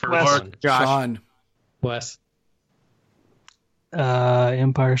flaws as the first Wes. one. Josh. Sean. Wes.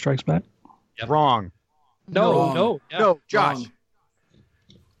 Empire Strikes Back. Wrong. No, Wrong. no. Yeah. No, Josh. Wrong.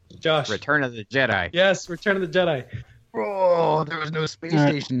 Josh. Return of the Jedi. Yes, Return of the Jedi. Oh, there was no space All right.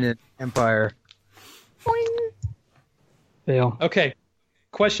 station in Empire. Fail. Okay,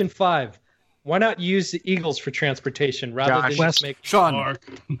 question 5. Why not use the Eagles for transportation rather Josh. than Wes. just make... Sean. Mark.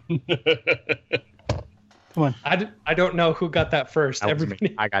 Come on. I don't know who got that first. That was me.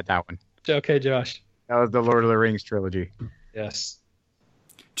 Everybody. I got that one. Okay, Josh. That was the Lord of the Rings trilogy. Yes.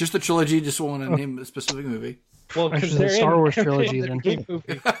 Just the trilogy. Just want to name a specific movie. Well, I because should say they're Star in Wars every trilogy, other then.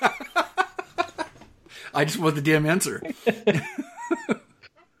 movie. I just want the damn answer.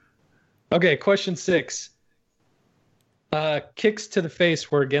 Okay, question 6. Kicks to the face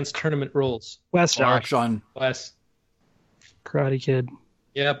were against tournament rules. West Sean. Wes. Karate Kid.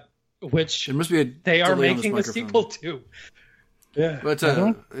 Yep. Which There must be a they are delay on this making a microphone. sequel to. Yeah. But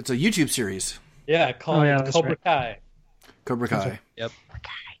it's a YouTube series. Yeah, called Oh, yeah, that's Cobra right. Kai. Cobra Kai. Yep.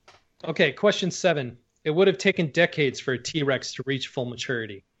 Okay, question 7. It would have taken decades for a T-Rex to reach full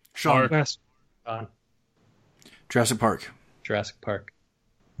maturity. Sean. West. On Jurassic Park. Jurassic Park.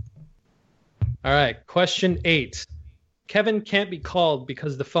 All right, question 8. Kevin can't be called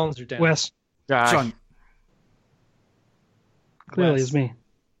because the phones are down. West. Josh. Sean. Clearly, Wes. it's me.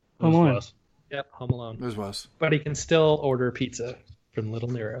 That was Home Alone. Wes. Yep, Home Alone. Those was. But he can still order pizza from Little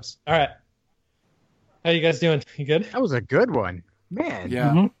Nero's. All right. How you guys doing? You good? That was a good one. Man. Yeah.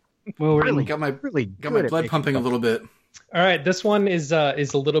 Mhm. Well, we're Really Got my Really got good my at blood making pumping a stuff. little bit. All right, this one is a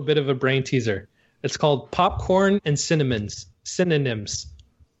little bit of a brain teaser. It's called Popcorn and Cinnamons. Synonyms.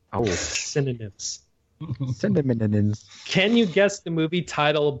 Oh, Synonyms. cinnamons. Can you guess the movie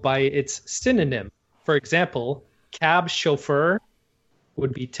title by its synonym? For example, cab chauffeur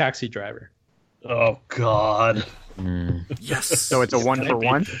would be taxi driver. Oh God. Yes. So it's a one for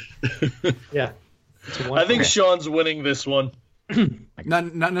one. Yeah. It's a one I think for- Sean's winning this one.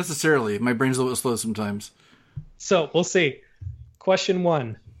 not necessarily. My brain's a little slow sometimes. So we'll see. Question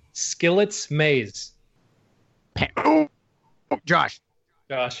 1. Skillet's Maze. Oh, Josh.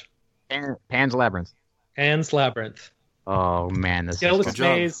 Josh. Pan's Labyrinth. Pan's Labyrinth. Oh man, this is Skillet's fun. Good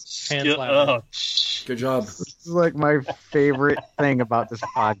job. Maze. Pan's Labyrinth. Oh, shh. Good job. This is like my favorite thing about this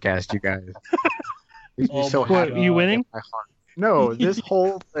podcast, you guys. Makes me Oh so my happy. What, you winning? My heart. No, this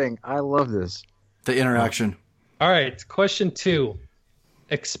whole thing. I love this. The interaction. All right. Question 2.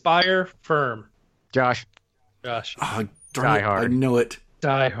 Expire Firm. Josh. Josh. Oh, darn Die it. Hard. I know it.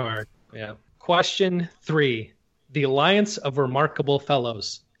 Die Hard. Yeah. Question 3. The Alliance of Remarkable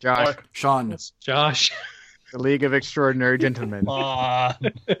Fellows. Josh. Mark. Sean. Josh. The League of Extraordinary Gentlemen. Ah.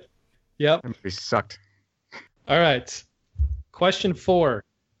 Yep. That movie sucked. All right. Question 4.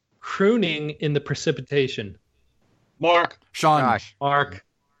 Crooning in the Precipitation. Mark. Sean. Josh. Mark.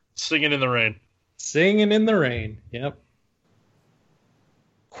 Singing in the rain. Singing in the Rain. Yep.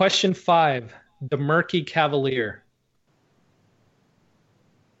 Question 5. The Murky Cavalier.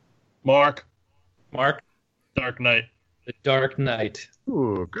 Mark. Mark, Dark Knight. The Dark Knight.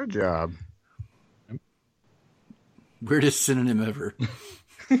 Ooh, good job. Weirdest synonym ever.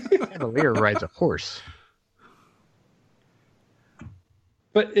 Cavalier rides a horse.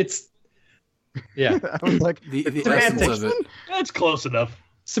 But it's, yeah, I was like, The Semantics. essence of it. That's close enough.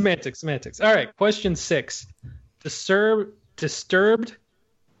 semantics. All right, question 6. Disturbed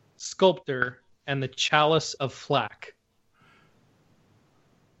Sculptor and the Chalice of Flack.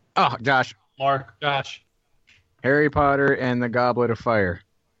 oh, Josh. Mark. Josh, Harry Potter and the Goblet of Fire.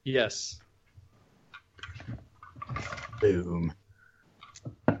 yes. Boom.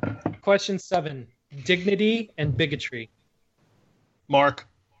 Question 7. Dignity and Bigotry. Mark.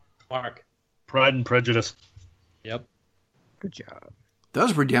 Mark. Pride and Prejudice. Yep. Good job. That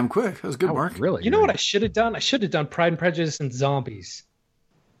was pretty damn quick. That was good, Oh, Mark. really? You know what I should have done? I should have done Pride and Prejudice and Zombies.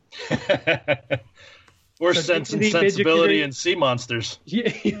 Or So Sense and Dignity, Sensibility Bigotry- and Sea Monsters.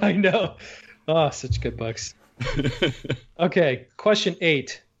 Yeah, I know. Oh, such good books. Okay, question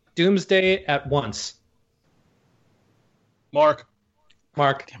 8. Doomsday at Once. Mark.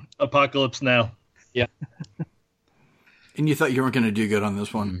 Mark. Apocalypse Now. And you thought you weren't going to do good on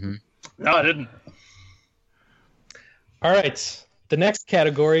this one. Mm-hmm. No, I didn't. All right. The next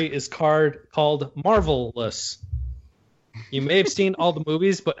category is called Marvelous. You may have seen all the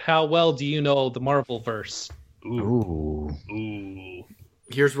movies, but how well do you know the Marvelverse? Ooh. Ooh, Ooh.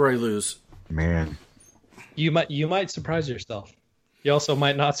 Here's where I lose. man. You might surprise yourself. You also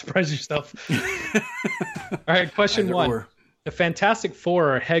might not surprise yourself. All right, question Either 1. or. The Fantastic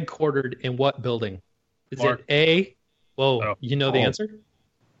Four are headquartered in what building? Is Mark. it A? Whoa, Oh. you know the Oh. answer?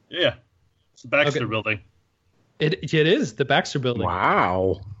 Yeah. It's the Baxter Okay. Building. It is the Baxter Building.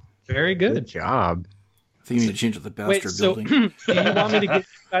 Wow. Very Good good. job. I think you need to change it to the Wait, bastard so building. do you want me to give you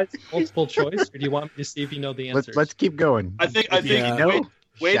guys multiple choice, or do you want me to see if you know the answers? Let's keep going. I think Yeah.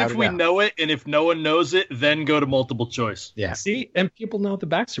 wait Shout if it we out. know it, and if no one knows it, then go to multiple choice. Yeah. See, and people know the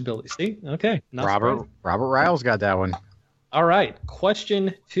Baxter Building. See, okay. Not surprising. Robert Riles got that one. All right.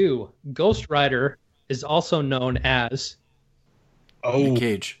 Question 2. Ghost Rider is also known as. Oh.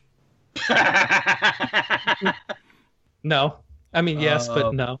 Cage. No. I mean, yes,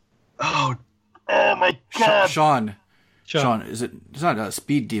 but no. Oh my God. Sean. Sean. Sean, is it? It's not a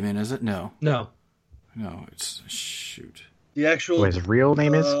speed demon, is it? No. No. No, it's shoot. The actual. What his real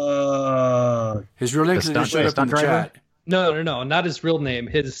name is? His real name The because it just stunt- showed up in stunt the driver? chat. No. Not his real name.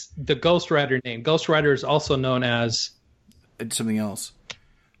 The Ghost Rider name. Ghost Rider is also known as. It's something else.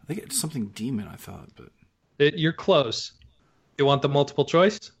 I think it's something demon. I thought, but You're close. You want the multiple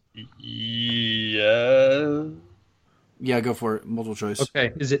choice? Yeah. yeah, go for it. Multiple choice.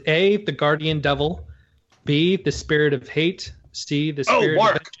 Okay. Is it A, the Guardian Devil, B, the Spirit of Hate, C, the Oh, Spirit of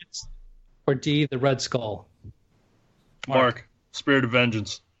Mark. Vengeance, or D, the Red Skull? Mark. Spirit of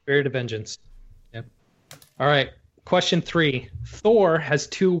Vengeance. Spirit of Vengeance. Yep. All right. Question 3. Thor has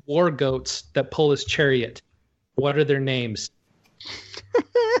 2 war goats that pull his chariot. What are their names?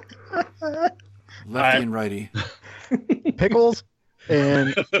 Lefty and righty. Pickles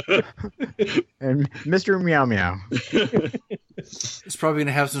and Mr. Meow Meow. It's probably going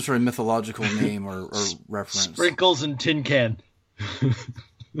to have some sort of mythological name or reference. Sprinkles and Tin Can.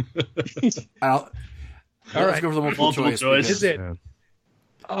 Let's right. go for the multiple, Multiple choice. choice. because- Is it?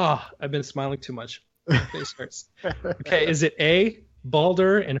 Oh, I've been smiling too much. Face hurts. Okay, is it A,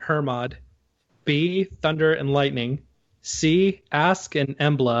 Balder and Hermod, B, Thunder and Lightning, C, Ask and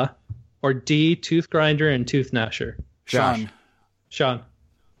Embla, or D, Tooth Grinder and Tooth Gnasher? Sean. Sean.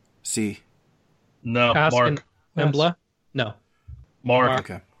 C. No. Ask Mark. and Embla? No. Mark.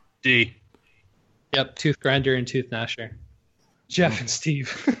 Okay. D. Yep, Tooth Grinder and Tooth Gnasher. Jeff and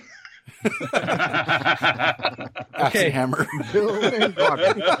Steve. Okay. Hammer. Bill and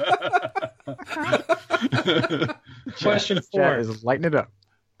Roger. Question Chat 4. is lighting it up.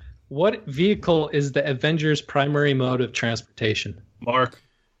 What vehicle is the Avengers' primary mode of transportation? Mark.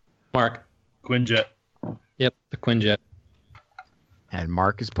 Mark. Quinjet. Yep, the Quinjet. And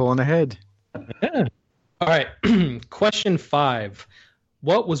Mark is pulling ahead. Yeah. All right. Question 5.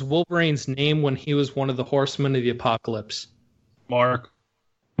 What was Wolverine's name when he was one of the Horsemen of the Apocalypse? Mark.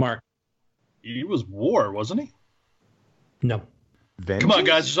 Mark. He was War, wasn't he? No. Vengeance? Come on,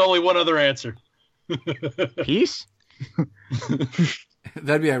 guys. There's only one other answer. Peace?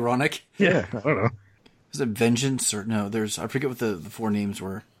 That'd be ironic. Yeah, I don't know. Is it vengeance or no? There's I forget what the 4 names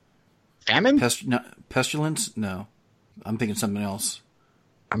were. Famine? Pestilence? No. I'm thinking something else.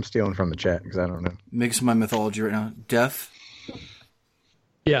 I'm stealing from the chat because I don't know. Mixing my mythology right now. Death?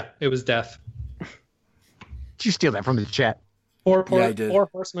 Yeah, it was Death. Did you steal that from the chat? Four I did.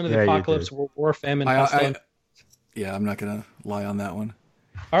 Horsemen of the Yeah, you Apocalypse, did. War, Famine, I, Pestilence. yeah, I'm not going to lie on that one.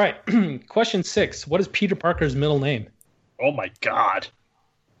 All right. Question 6. What is Peter Parker's middle name? Oh my God.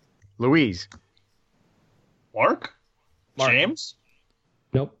 Louise. Mark? Mark. James?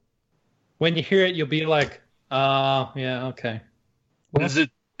 Nope. When you hear it, you'll be like, yeah, okay. Is it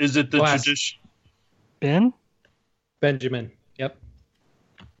the Wes. tradition? Ben? Benjamin. Yep.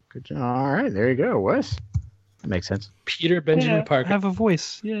 Good job. All right, there you go, Wes. That makes sense. Peter Benjamin Yeah, Parker. have a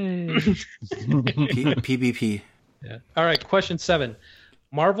voice. Yay. PBP. Yeah. All right. Question 7.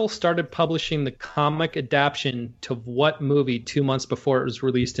 Marvel started publishing the comic adaptation to what movie 2 months before it was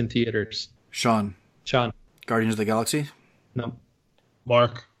released in theaters? Sean. Sean. Guardians of the Galaxy. No.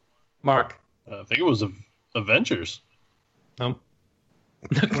 Mark. Mark. I think it was Avengers. No.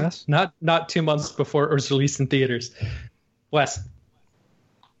 Wes? Not 2 months before it was released in theaters. Wes.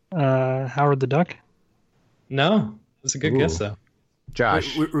 Howard the Duck? No. That's a good Ooh. guess, though.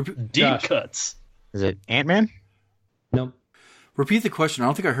 Josh. Repeat Deep Josh. cuts. Is it Ant-Man? No. the question. I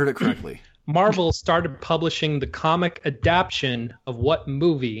don't think I heard it correctly. Marvel started publishing the comic adaptation of what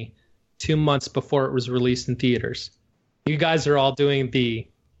movie 2 months before it was released in theaters? You guys are all doing the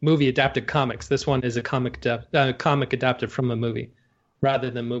movie adapted comics. This one is a comic adapted from a movie rather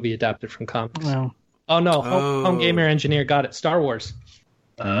than movie adapted from comics. No. Oh no, Oh. Home Gamer Engineer got it. Star Wars.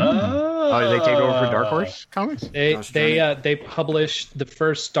 Oh, did they take over for Dark Horse Comics? Gosh, darn They published the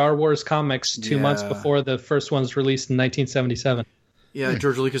first Star Wars comics 2 months Yeah. before the first one's released in 1977. Yeah,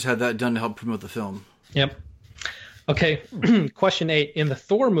 George Lucas had that done to help promote the film. Yep. Okay, question 8. In the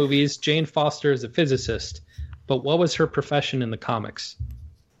Thor movies, Jane Foster is a physicist, but what was her profession in the comics?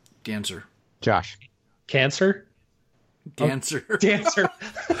 Dancer. Josh. Cancer? Dancer. Dancer.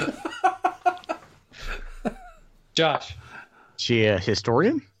 Josh? She a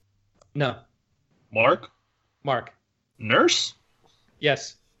historian? No. Mark? Mark? Nurse?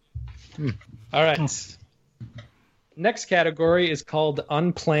 Yes. All right. Next category is called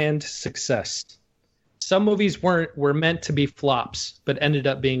unplanned success. Some movies were meant to be flops, but ended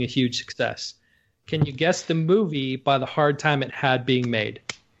up being a huge success. Can you guess the movie by the hard time it had being made?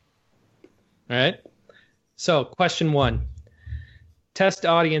 All right. So, question 1. Test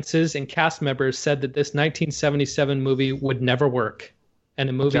audiences and cast members said that this 1977 movie would never work, and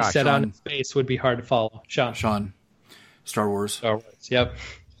a movie Josh, set out Sean. in space would be hard to follow. Sean. Star Wars. Star Wars. Yep.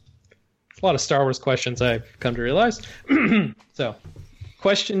 A lot of Star Wars questions I've come to realize. So,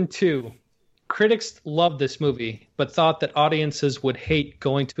 question 2. Critics loved this movie, but thought that audiences would hate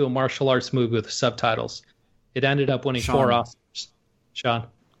going to a martial arts movie with subtitles. It ended up winning Sean. 4 Oscars. Sean.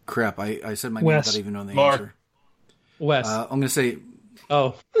 Crap, I said my name Wes. without even knowing the Mark. answer. Wes. I'm going to say...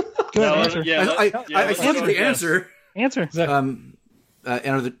 Oh. Good No, answer. yeah, I let's said go the guess. answer. Answer. The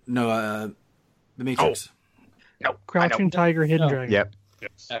Matrix. Crouching Tiger, Hidden No. Dragon. Yep.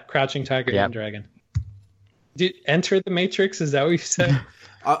 Crouching Tiger, Yep. Hidden Dragon. Did Enter the Matrix? Is that what you said?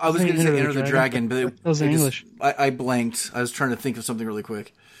 I was going to say Enter the Dragon, but That was in it just- English. I blanked. I was trying to think of something really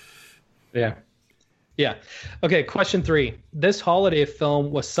quick. Yeah. Yeah. Okay, question 3. This holiday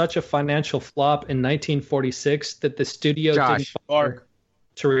film was such a financial flop in 1946 that the studio didn't Josh. bother Mark.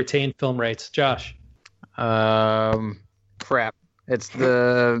 to retain film rights. Josh. Crap. It's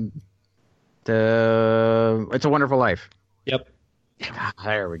the It's a Wonderful Life. Yep.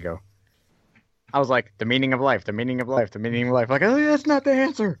 There we go. I was like, the meaning of life, the meaning of life, the meaning of life. Like, oh, that's not the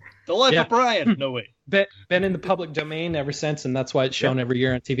answer. The Life Yeah. of Brian. No, wait. Been in the public domain ever since, and that's why it's shown every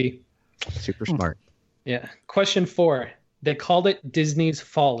year on TV. Super smart. Yeah. Question 4. They called it Disney's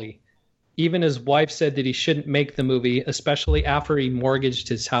Folly. Even his wife said that he shouldn't make the movie, especially after he mortgaged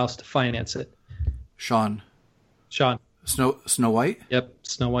his house to finance it. Sean. Sean. Snow White? Yep.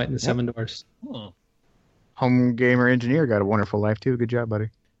 Snow White and the Seven Dwarfs. Home Gamer Engineer got a wonderful life, too. Good job, buddy.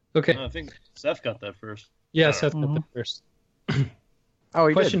 Okay. I think Seth got that first. Yeah, Seth got the first. Oh,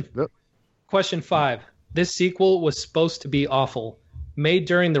 he Question- did. Look. Question 5. This sequel was supposed to be awful. Made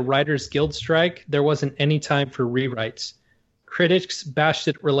during the Writers Guild strike, there wasn't any time for rewrites. Critics bashed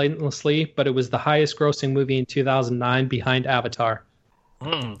it relentlessly, but it was the highest grossing movie in 2009 behind Avatar.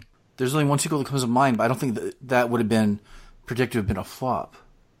 There's only one sequel that comes to mind, but I don't think that would have been predicted to have been a flop.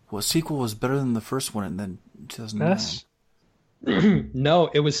 What sequel was better than the first one and then 2009? Yes. No,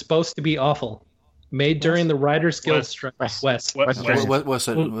 it was supposed to be awful. Made during the Writers Guild Wes. strike. Wes. Wes. What? Wes- What was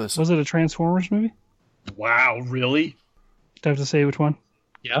it? Was it a Transformers movie? Wow, really? Do I have to say which one?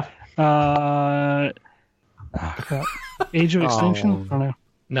 Yeah. Crap. Age of Extinction? I don't know.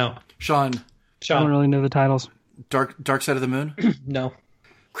 No. Sean, I don't Sean. really know the titles. Dark Side of the Moon? No.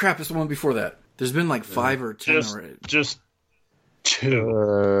 Crap, it's the one before that. There's been like 5 or 10 already. Just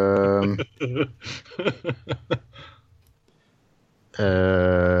 2.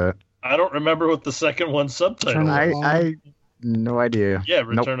 Uh, I don't remember what the second one's subtitle. Turn was. it- I No idea. Yeah, Nope.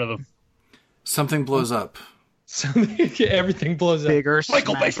 Return of the Something blows up. So everything blows up. Bigger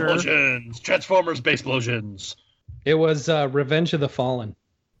Michael Bay smasher. explosions, Transformers Bay explosions. It was Revenge of the Fallen.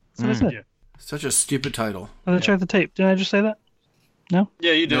 That's what I said. Yeah. Such a stupid title. Check the tape. Did I just say that? No.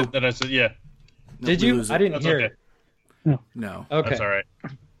 Yeah, you did. Nope. Then I said, yeah, No, Did we you? lose it. I didn't That's hear okay. it. No. Okay. that's all right.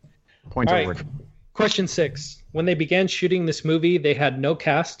 Point All over. right. Question 6. When they began shooting this movie, they had no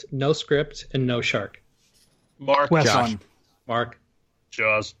cast, no script, and no shark. Mark, Wes. Josh. Sean. Mark.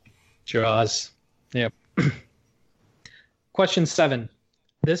 Jaws. Jaws. Yep. Question 7.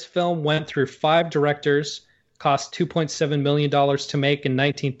 This film went through 5 directors, cost $2.7 million to make in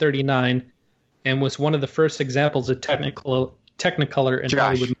 1939, and was one of the first examples of Technicolor in Josh.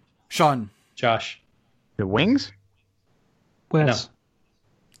 Hollywood. Sean. Josh. The Wings? Wes.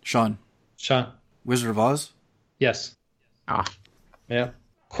 Sean. Sean. Wizard of Oz. Yes. Ah, Yeah.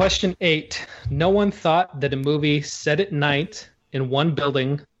 Question 8. No one thought that a movie set at night in one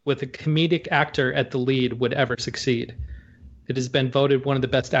building with a comedic actor at the lead would ever succeed. It has been voted one of the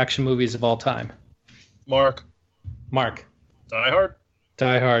best action movies of all time. Mark. Mark. Die Hard.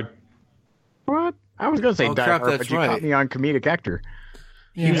 Die Hard. what? I was going to say Oh, Die crap, Hard, that's but you right. caught me on comedic actor.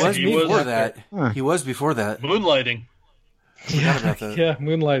 He was he was before up that. Huh. He was before that. Moonlighting. Forgot about that. Yeah,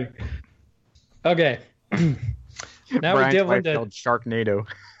 Moonlighting. Okay. Now Brian's we delve wife into called Sharknado.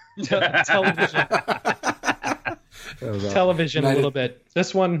 television. That was awesome. Television a United- little bit.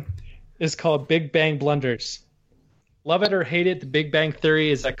 This one is called Big Bang Blunders. Love it or hate it, The Big Bang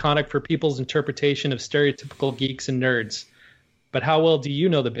Theory is iconic for people's interpretation of stereotypical geeks and nerds. But how well do you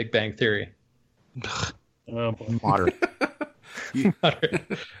know The Big Bang Theory? Oh, boy. Moderate.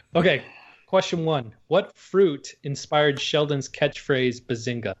 Okay, question 1. What fruit inspired Sheldon's catchphrase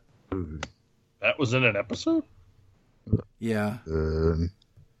Bazinga? That was in an episode? Yeah. Um,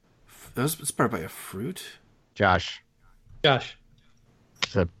 That was inspired by a fruit. Josh, Josh.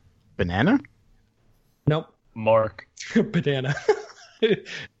 it's a banana? Nope. Mark. Banana.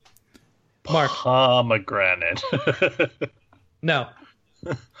 Mark. Pomegranate. No.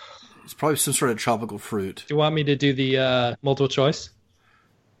 It's probably some sort of tropical fruit. Do you want me to do the multiple choice?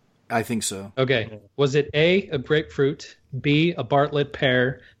 I think so. Okay. Was it A, a grapefruit, B, a Bartlett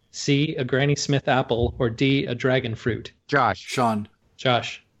pear, C, a Granny Smith apple, or D, a dragon fruit? Josh, Sean.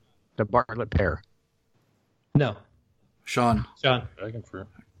 Josh. the Bartlett pear. No. Sean. John. Dragon fruit.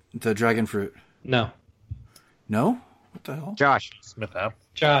 The dragon fruit. No. No? What the hell? Josh, Smith apple.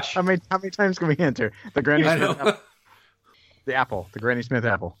 Josh. how many times can we answer? The Granny I Smith know. apple. The apple. The Granny Smith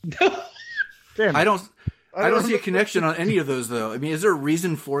apple. Damn. I don't see a connection on any of those, though. I mean, is there a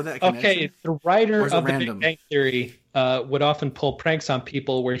reason for that connection? Okay, the writer Or is of it the random? Big Bang Theory would often pull pranks on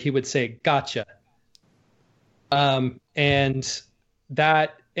people where he would say "gotcha," and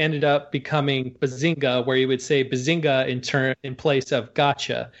that ended up becoming Bazinga, where he would say Bazinga in place of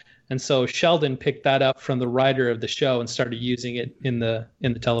 "gotcha," and so Sheldon picked that up from the writer of the show and started using it in the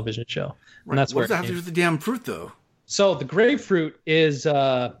television show, and that's What where does that it have to came. do with the damn fruit, though? So the grapefruit is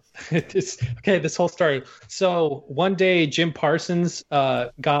this whole story. So one day Jim Parsons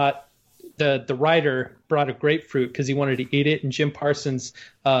got the writer brought a grapefruit because he wanted to eat it, and Jim Parsons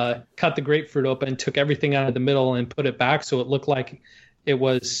cut the grapefruit open, took everything out of the middle, and put it back so it looked like it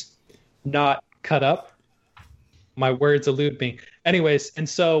was not cut up. My words elude me. Anyways, and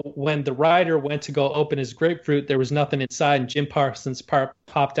so when the writer went to go open his grapefruit, there was nothing inside, and Jim Parsons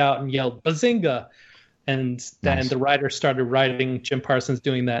popped out and yelled "Bazinga!" And then Nice. the writer started writing Jim Parsons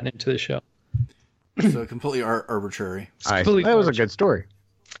doing that into the show. So completely arbitrary. Nice. completely That was a gorgeous. good story.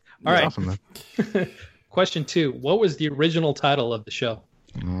 All right. Awesome, though. Question 2. What was the original title of the show?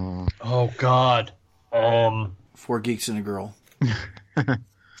 Oh, God. 4 geeks and a girl.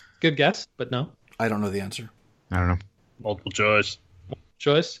 Good guess, but no. I don't know the answer. I don't know. Multiple choice.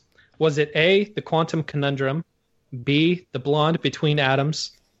 Choice. Was it A, The Quantum Conundrum, B, The Blonde Between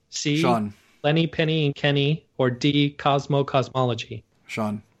Atoms, C, Sean. Lenny, Penny, and Kenny, or D, Cosmo Cosmology?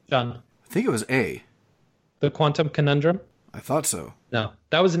 Sean. John. I think it was A. The Quantum Conundrum? I thought so. No.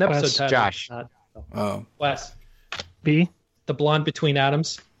 That was an episode Wes. title. Josh. Not Oh. Wes. B. The Blonde Between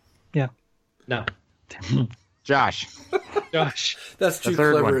Atoms? Yeah. No. Josh. Josh. That's too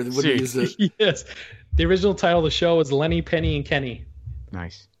third clever one. when you used it. Yes. The original title of the show was Lenny, Penny, and Kenny,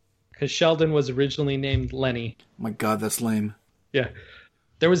 Nice. because Sheldon was originally named Lenny. My God, that's lame. Yeah.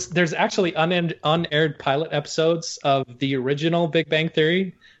 There's actually unaired pilot episodes of the original Big Bang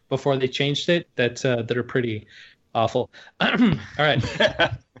Theory before they changed it that are pretty awful. All right.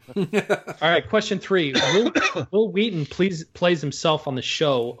 All right, question 3. Will Wheaton plays himself on the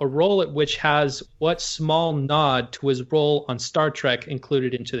show, a role at which has what small nod to his role on Star Trek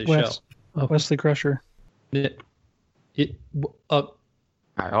included into the Wesley Crusher. show? All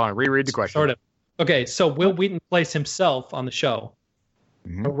right, hold on. Reread the question. Sort of. Okay, so Will Wheaton plays himself on the show,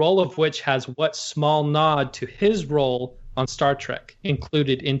 Mhm. a role of which has what small nod to his role on Star Trek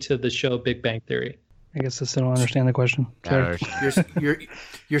included into the show Big Bang Theory? I guess I still don't understand the question. Sorry.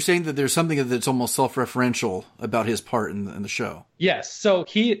 You're saying that there's something that's almost self-referential about his part in the show. Yes, so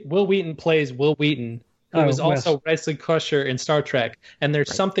Will Wheaton plays Will Wheaton, who was Wes. also Wesley Crusher in Star Trek, and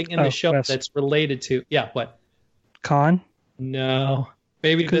there's something in the show Wes. that's related to what? Con? No,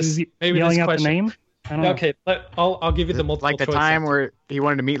 maybe Because this he's yelling this out the question. name? I don't know. Okay, I'll give you the multiple Like the choice time where he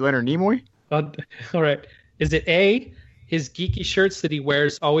wanted to meet Leonard Nimoy? All right. Is it A, his geeky shirts that he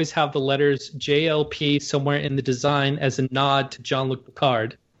wears always have the letters JLP somewhere in the design as a nod to Jean-Luc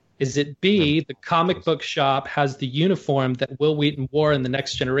Picard? Is it B, the comic book shop has the uniform that Will Wheaton wore in The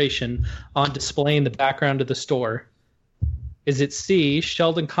Next Generation on display in the background of the store? Is it C,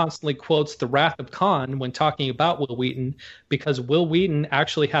 Sheldon constantly quotes The Wrath of Khan when talking about Will Wheaton because Will Wheaton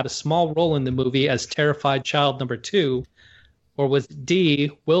actually had a small role in the movie as terrified child number 2? Or was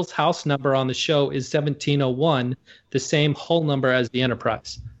D, Will's house number on the show is 1701, the same whole number as the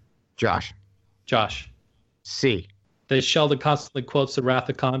Enterprise? Josh. C. That Sheldon constantly quotes The Wrath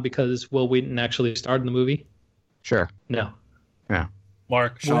of Khan because Will Wheaton actually starred in the movie? Sure. No. Yeah.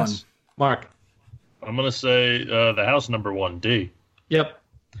 Mark. Sean. Mark. I'm going to say the house number 1D. Yep.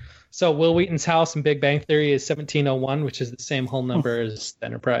 So Will Wheaton's house in Big Bang Theory is 1701, which is the same whole number as the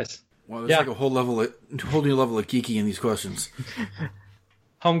Enterprise. Well, there's like a whole new level of geeky in these questions.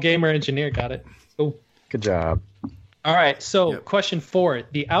 Home gamer engineer got it. Oh. Good job. All right, so Question 4.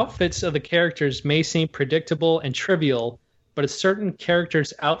 The outfits of the characters may seem predictable and trivial, but a certain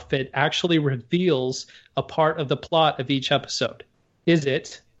character's outfit actually reveals a part of the plot of each episode. Is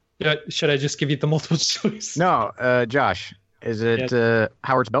it? Should I just give you the multiple choice? No, Josh. Is it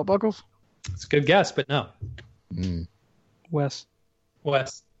Howard's belt buckles? It's a good guess, but no. Wes.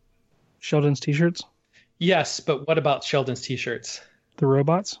 Sheldon's t-shirts? Yes, but what about Sheldon's t-shirts? The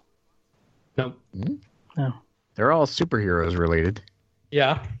robots? Nope. No. They're all superheroes related.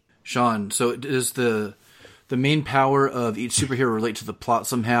 Yeah. Sean, so does the main power of each superhero relate to the plot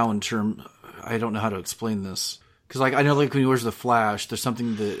somehow in term? I don't know how to explain this. Because I know when he wears the Flash, there's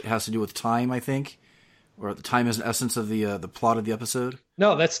something that has to do with time, I think. Or the time is an essence of the plot of the episode.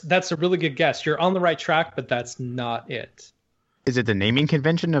 No, that's a really good guess. You're on the right track, but that's not it. Is it the naming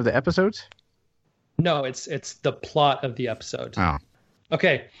convention of the episodes? No, it's the plot of the episode. Oh.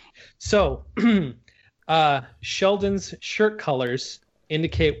 Okay, so Sheldon's shirt colors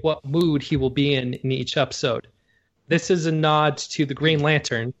indicate what mood he will be in each episode. This is a nod to the Green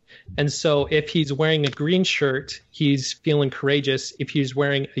Lantern, and so if he's wearing a green shirt, he's feeling courageous. If he's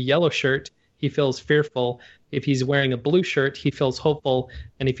wearing a yellow shirt, he feels fearful. If he's wearing a blue shirt, he feels hopeful,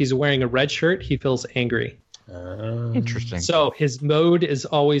 and if he's wearing a red shirt, he feels angry. Interesting. So his mode is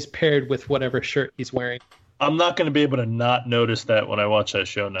always paired with whatever shirt he's wearing. I'm not going to be able to not notice that when I watch that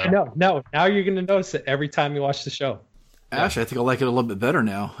show now. No. Now you're going to notice it every time you watch the show. Actually, I think I like it a little bit better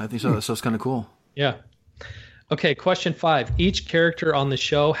now. I think that stuff's kind of cool. Yeah. Okay, question 5. Each character on the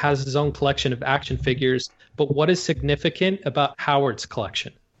show has his own collection of action figures, but what is significant about Howard's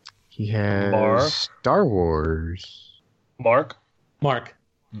collection? He has Mark? Star Wars. Mark?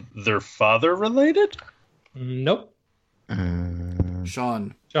 Their father related? Nope.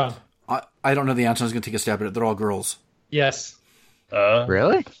 Sean. John? I don't know the answer. I was going to take a stab at it. They're all girls. Yes.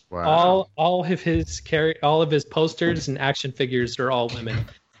 Really? Wow. All of his posters and action figures are all women,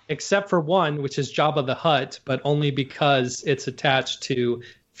 except for one, which is Jabba the Hutt, but only because it's attached to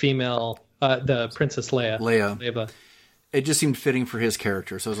female, the Princess Leia. Leia. It just seemed fitting for his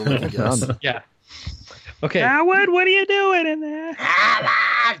character, so it was a little guess. Yeah. Okay. Howard, what are you doing in there?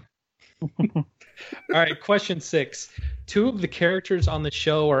 All right, question 6. 2 of the characters on the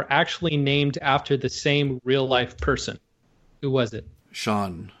show are actually named after the same real-life person. Who was it?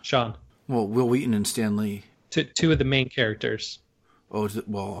 Sean. Well, Will Wheaton and Stan Lee. 2 of the main characters. Oh,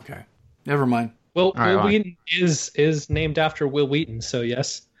 well, okay. Never mind. Will Wheaton is named after Will Wheaton, so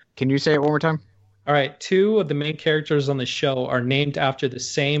yes. Can you say it one more time? All right, 2 of the main characters on the show are named after the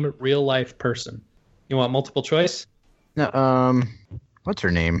same real-life person. You want multiple choice? No, what's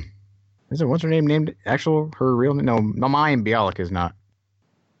her name? What's her name named? Her real name? No, Mayim Bialik is not.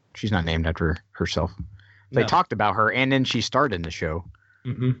 She's not named after herself. They talked about her, and then she starred in the show.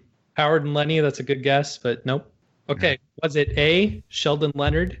 Mm-hmm. Howard and Lenny, that's a good guess, but nope. Okay, was it A, Sheldon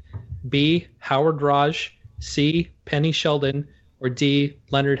Leonard, B, Howard Raj, C, Penny Sheldon, or D,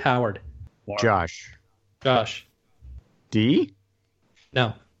 Leonard Howard? Josh. D?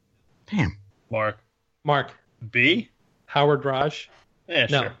 No. Damn. Mark. Mark. B? Howard Raj? Yeah,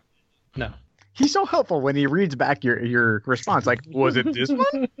 sure. No. He's so helpful when he reads back your response. Like, was it this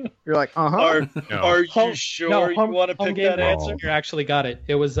one? You're like, Are you Home- sure you want to home pick game that answer? You actually got it.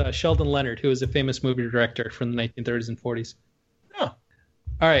 It was Sheldon Leonard, who was a famous movie director from the 1930s and 40s. Huh.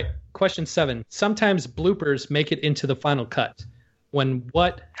 All right, question 7. Sometimes bloopers make it into the final cut. When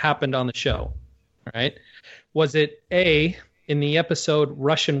what happened on the show? All right. Was it A, in the episode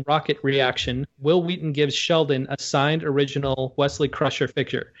Russian Rocket Reaction, Will Wheaton gives Sheldon a signed original Wesley Crusher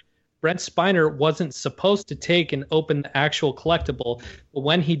figure? Brent Spiner wasn't supposed to take and open the actual collectible, but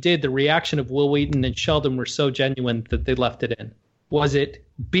when he did, the reaction of Will Wheaton and Sheldon were so genuine that they left it in. Was it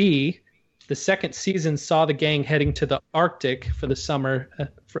B, the second season saw the gang heading to the Arctic for the summer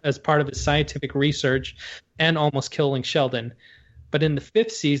as part of his scientific research and almost killing Sheldon? But in the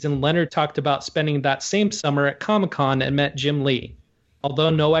 5th season, Leonard talked about spending that same summer at Comic-Con and met Jim Lee. Although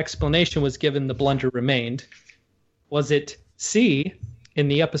no explanation was given, the blunder remained. Was it C, in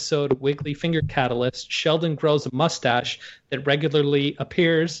the episode Wiggly Finger Catalyst, Sheldon grows a mustache that regularly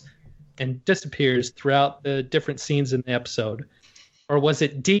appears and disappears throughout the different scenes in the episode? Or was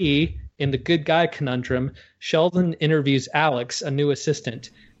it D, in the Good Guy Conundrum, Sheldon interviews Alex, a new assistant,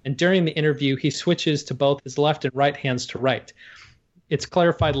 and during the interview he switches to both his left and right hands to write. It's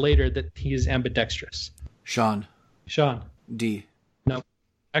clarified later that he is ambidextrous. Sean. D. No,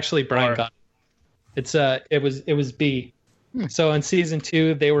 actually Brian got it. It was B. So in season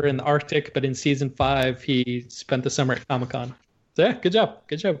 2 they were in the Arctic, but in season 5 he spent the summer at Comic-Con. So yeah, good job.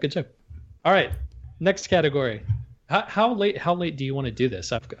 All right, next category. How late do you want to do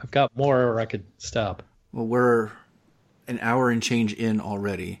this? I've got more, or I could stop. Well, we're an hour and change in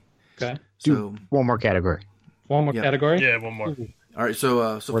already. Okay. So one more category. One more category? Yeah, one more. all right,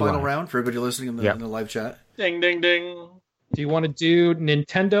 so final live. round for everybody listening in the live chat. Ding, ding, ding. Do you want to do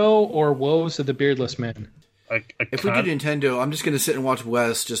Nintendo or Woes of the Beardless Man? If we do Nintendo, I'm just going to sit and watch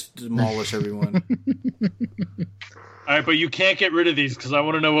Wes just demolish everyone. All right, but you can't get rid of these because I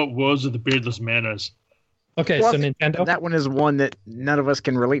want to know what Woes of the Beardless Man is. Okay, Well, so Nintendo. That one is one that none of us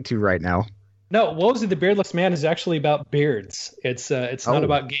can relate to right now. No, Woes of the Beardless Man is actually about beards. It's not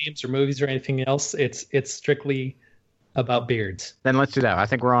about games or movies or anything else. It's strictly about beards. Then let's do that. I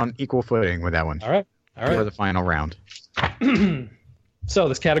think we're on equal footing with that one All right. for the final round. So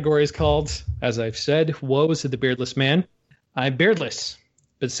this category is called, as I've said, Woes of the Beardless Man. I'm beardless,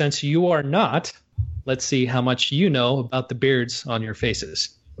 but since you are not, let's see how much you know about the beards on your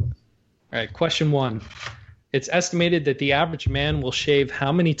faces. All right, question 1. It's estimated that the average man will shave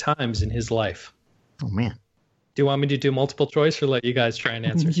how many times in his life? Oh, man. Do you want me to do multiple choice or let you guys try and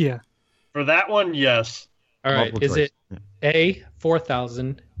answer? Yeah. For that one, yes. All right. Multiple Is choice. it A,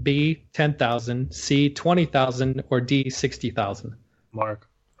 4,000, B, 10,000, C, 20,000, or D, 60,000? Mark.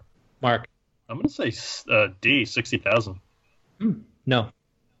 Mark? I'm going to say D, 60,000. No.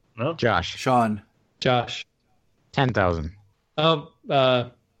 No? Josh. Sean. Josh? 10,000.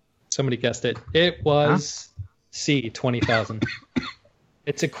 Somebody guessed it. It was C, 20,000.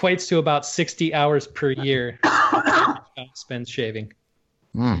 It equates to about 60 hours per year spends shaving.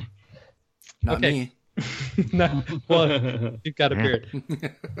 Mm. Not Okay. me. No, well, you've got a beard.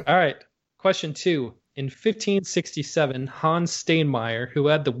 All right. Question 2. In 1567, Hans Steinmeier, who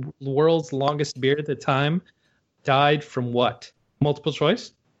had the world's longest beard at the time, died from what? Multiple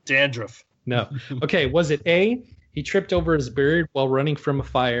choice? Dandruff. No. Okay, was it A, he tripped over his beard while running from a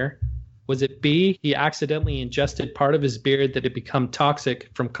fire? Was it B, he accidentally ingested part of his beard that had become toxic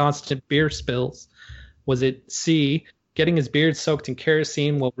from constant beer spills? Was it C, getting his beard soaked in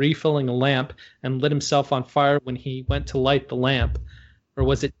kerosene while refilling a lamp and lit himself on fire when he went to light the lamp? Or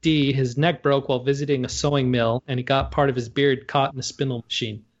was it D, his neck broke while visiting a sewing mill and he got part of his beard caught in a spindle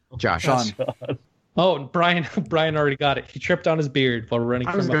machine? Josh. Sean. Oh, Brian already got it. He tripped on his beard while running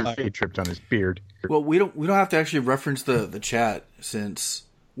I was from a going to fire. say he tripped on his beard. Well, we don't have to actually reference the chat since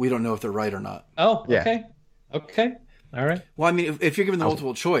we don't know if they're right or not. Oh, Yeah. okay. Okay. All right. Well, I mean, if you're given the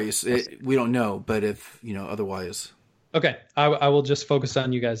multiple choice, we don't know. But if otherwise, Okay, I will just focus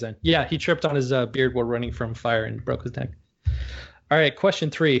on you guys then. Yeah, he tripped on his beard while running from fire and broke his neck. All right, question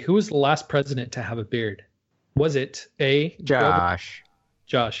 3. Who was the last president to have a beard? Was it A, Josh.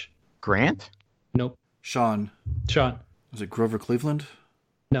 Josh? Grant? Nope. Sean, Sean? was it Grover Cleveland?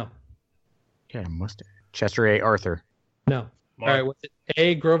 No. Yeah, mustache. Chester A. Arthur. No. Mark. All right, was it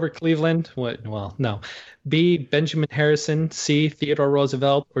A, Grover Cleveland? What? Well, no. B, Benjamin Harrison. C, Theodore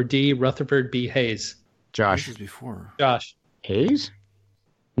Roosevelt. Or D, Rutherford B. Hayes? Josh. This was before Josh? Hayes?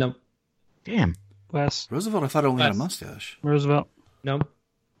 Nope. Damn. Wes. Roosevelt. I thought only had a Wes. mustache. Roosevelt. Nope.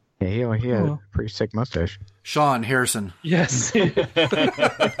 Yeah, he had Oh. a pretty sick mustache. Sean Harrison. Yes.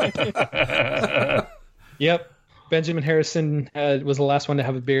 Yep. Benjamin Harrison was the last one to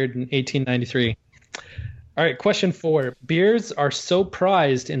have a beard in 1893. All right, question 4. Beards are so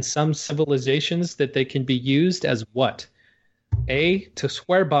prized in some civilizations that they can be used as what? A, to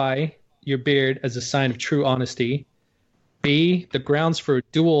swear by your beard as a sign of true honesty. B, the grounds for a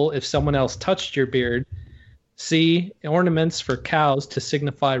duel if someone else touched your beard. C, ornaments for cows to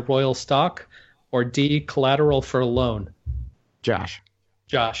signify royal stock. Or D, collateral for a loan. Josh.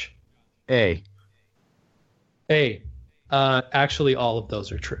 Josh. A. Actually, all of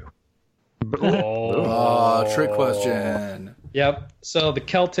those are true. Oh, trick question. Yep. So the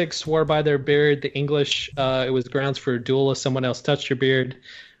Celtics swore by their beard. The English, it was grounds for a duel if someone else touched your beard.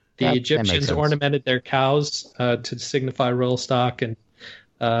 The That makes Egyptians sense. ornamented their cows to signify royal stock, and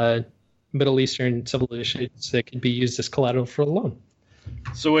Middle Eastern civilizations that can be used as collateral for a loan.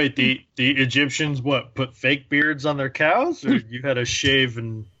 So wait, the Egyptians put fake beards on their cows, or you had a shave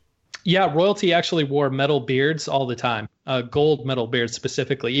and? Yeah, royalty actually wore metal beards all the time, gold metal beards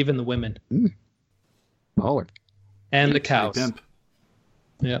specifically, even the women Baller. and the cows. Pimp.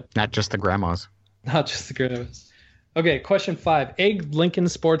 Yeah, Not just the grandmas. not just the girls. Okay, question 5. Abe Lincoln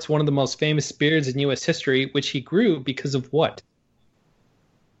sports one of the most famous beards in U.S. history, which he grew because of what?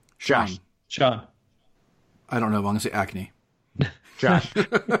 Josh. Sean. I don't know. I'm going to say acne. Josh.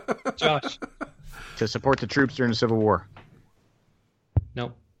 Josh. To support the troops during the Civil War.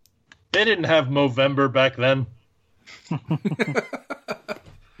 No. They didn't have Movember back then.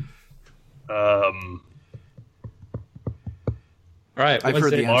 All right. I've was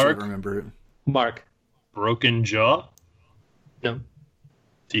heard it the answer. Mark? I remember it. Mark? Broken jaw, No.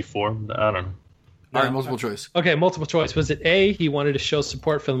 deformed. I don't know. All right, multiple choice. Okay, multiple choice. Was it A, he wanted to show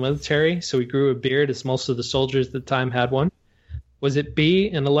support for the military, so he grew a beard as most of the soldiers at the time had one? Was it B,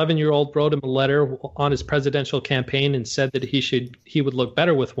 an 11-year-old wrote him a letter on his presidential campaign and said that he would look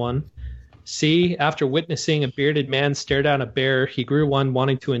better with one? C, after witnessing a bearded man stare down a bear, he grew one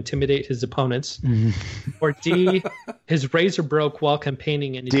wanting to intimidate his opponents? Or D, his razor broke while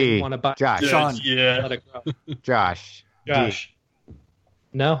campaigning and he D. didn't want to buy Josh. Sean. Yeah. let it grow? Josh. D. Josh.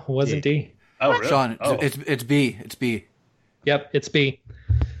 No, it wasn't D. Oh, really? Sean, Oh. it's B. It's B. Yep, it's B.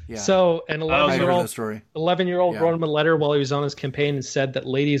 Yeah. So an I've heard 11-year-old that story. 11-year-old Yeah. wrote him a letter while he was on his campaign and said that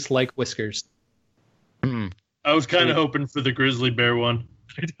ladies like whiskers. I was kind of hoping for the grizzly bear one.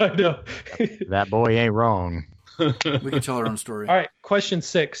 I know. That boy ain't wrong. We can tell our own story. All right, question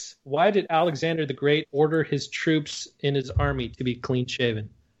 6. Why did Alexander the Great order his troops in his army to be clean-shaven?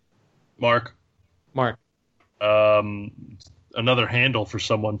 Mark, Mark. another handle for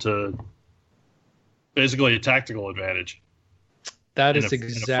someone to basically a tactical advantage. That In is a- in a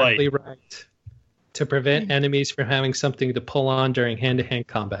exactly right. To prevent enemies from having something to pull on during hand-to-hand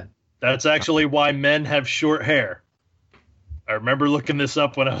combat. That's actually why men have short hair. I remember looking this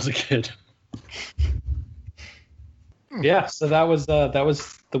up when I was a kid. Yeah, so that was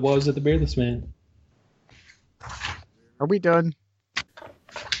the woes of the beardless man. Are we done?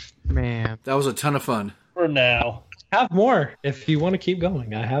 Man. That was a ton of fun. For now. I have more if you want to keep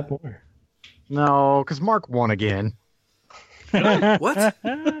going. I have more. No, because Mark won again. What?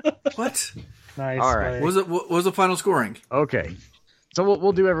 What? Nice. All right. nice. What was the final scoring? Okay. So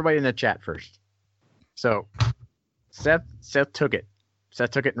we'll do everybody in the chat first. So Seth took it.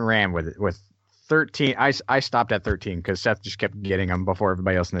 Seth took it and ran with it with 13. I stopped at 13 because Seth just kept getting them before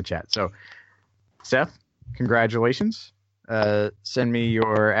everybody else in the chat. So Seth, congratulations. Send me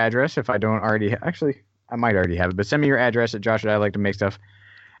your address if I don't already. Actually, I might already have it, but send me your address at Josh. I like to make stuff,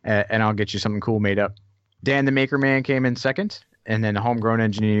 and I'll get you something cool made up. Dan the Maker Man came in second, and then Homegrown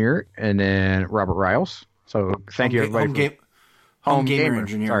Engineer, and then Robert Riles. So thank you everybody. Home gamer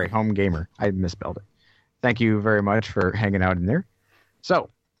engineer. Sorry, home gamer. I misspelled it. Thank you very much for hanging out in there. So,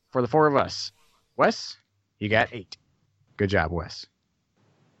 for the four of us, Wes, you got 8. Good job, Wes.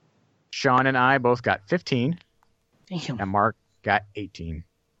 Sean and I both got 15, Damn. and Mark got 18.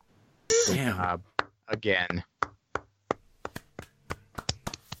 Damn. Again.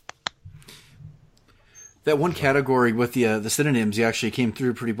 That one category with the synonyms, you actually came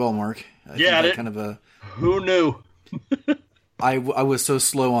through pretty well, Mark. I think Yeah, that it- kind of a. Who knew? I was so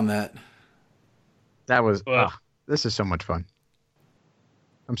slow on that. That was. Well- This is so much fun.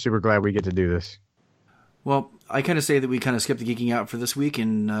 I'm super glad we get to do this. Well, I kind of say that we kind of skip the geeking out for this week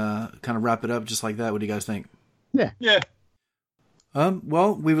and kind of wrap it up just like that. What do you guys think? Yeah.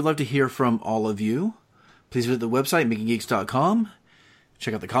 Well, we would love to hear from all of you. Please visit the website, makinggeeks.com.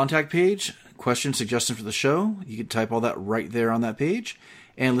 Check out the contact page. Questions, suggestions for the show. You can type all that right there on that page.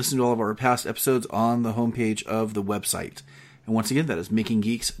 And listen to all of our past episodes on the homepage of the website. And once again, that is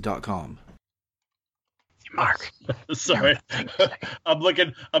makinggeeks.com. Mark. Sorry.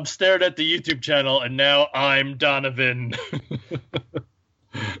 I'm staring at the YouTube channel, and now I'm Donovan.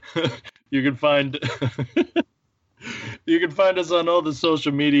 You can find us on all the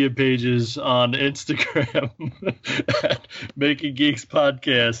social media pages on Instagram at Making Geeks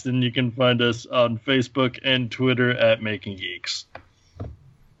Podcast, and you can find us on Facebook and Twitter at Making Geeks.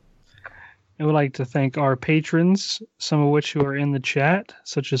 I would like to thank our patrons, some of which who are in the chat,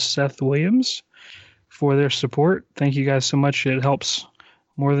 such as Seth Williams, for their support. Thank you guys so much. It helps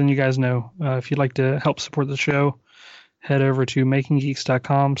more than you guys know. If you'd like to help support the show, head over to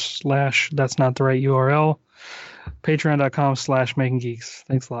makinggeeks.com/ that's not the right URL, patreon.com/makinggeeks.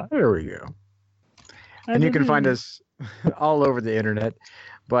 Thanks a lot. There we go. And you can find us all over the internet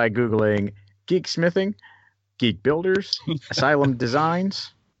by Googling Geek Smithing, Geek Builders, Asylum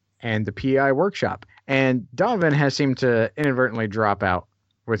Designs, and the PI Workshop. And Donovan has seemed to inadvertently drop out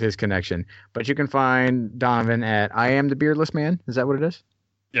with his connection. But you can find Donovan at I Am the Beardless Man. Is that what it is?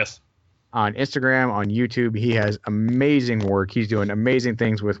 Yes. On Instagram, on YouTube. He has amazing work. He's doing amazing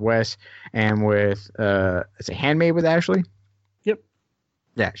things with Wes and with Handmade with Ashley. Yep.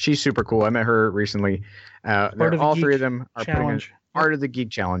 Yeah, she's super cool. I met her recently. All three of them are putting in Art of the Geek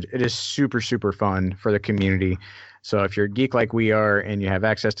Challenge. It is super, super fun for the community. So if you're a geek like we are and you have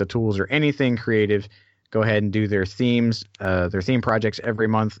access to tools or anything creative, go ahead and do their themes, their theme projects every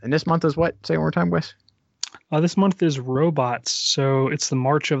month. And this month is what? Say it one more time, Wes. This month is robots, so it's the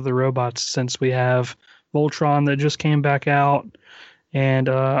March of the Robots, since we have Voltron that just came back out, and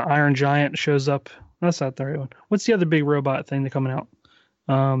Iron Giant shows up. That's not the right one. What's the other big robot thing that's coming out?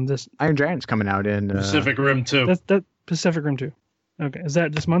 This Iron Giant's coming out in Pacific Rim 2. That Pacific Rim 2. Okay, is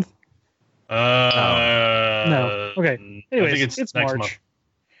that this month? No. Okay. Anyways, I think it's next March. month.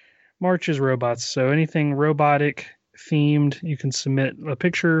 March is robots, so anything robotic themed, you can submit a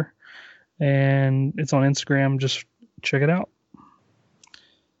picture, and it's on Instagram. Just check it out.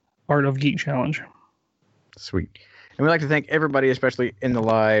 Art of Geek Challenge. Sweet. And we'd like to thank everybody, especially in the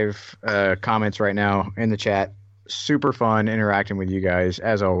live comments right now in the chat. Super fun interacting with you guys,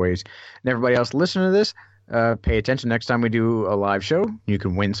 as always. And everybody else listening to this, pay attention next time we do a live show. You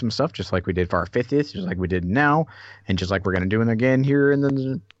can win some stuff, just like we did for our 50th, just like we did now, and just like we're going to do it again here in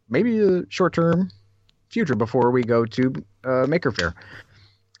the maybe a short-term future before we go to Maker Faire.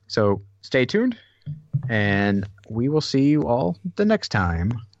 So stay tuned, and we will see you all the next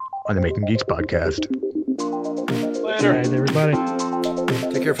time on the Making Geeks podcast. Later. All right, everybody.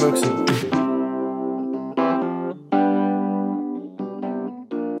 Take care, folks.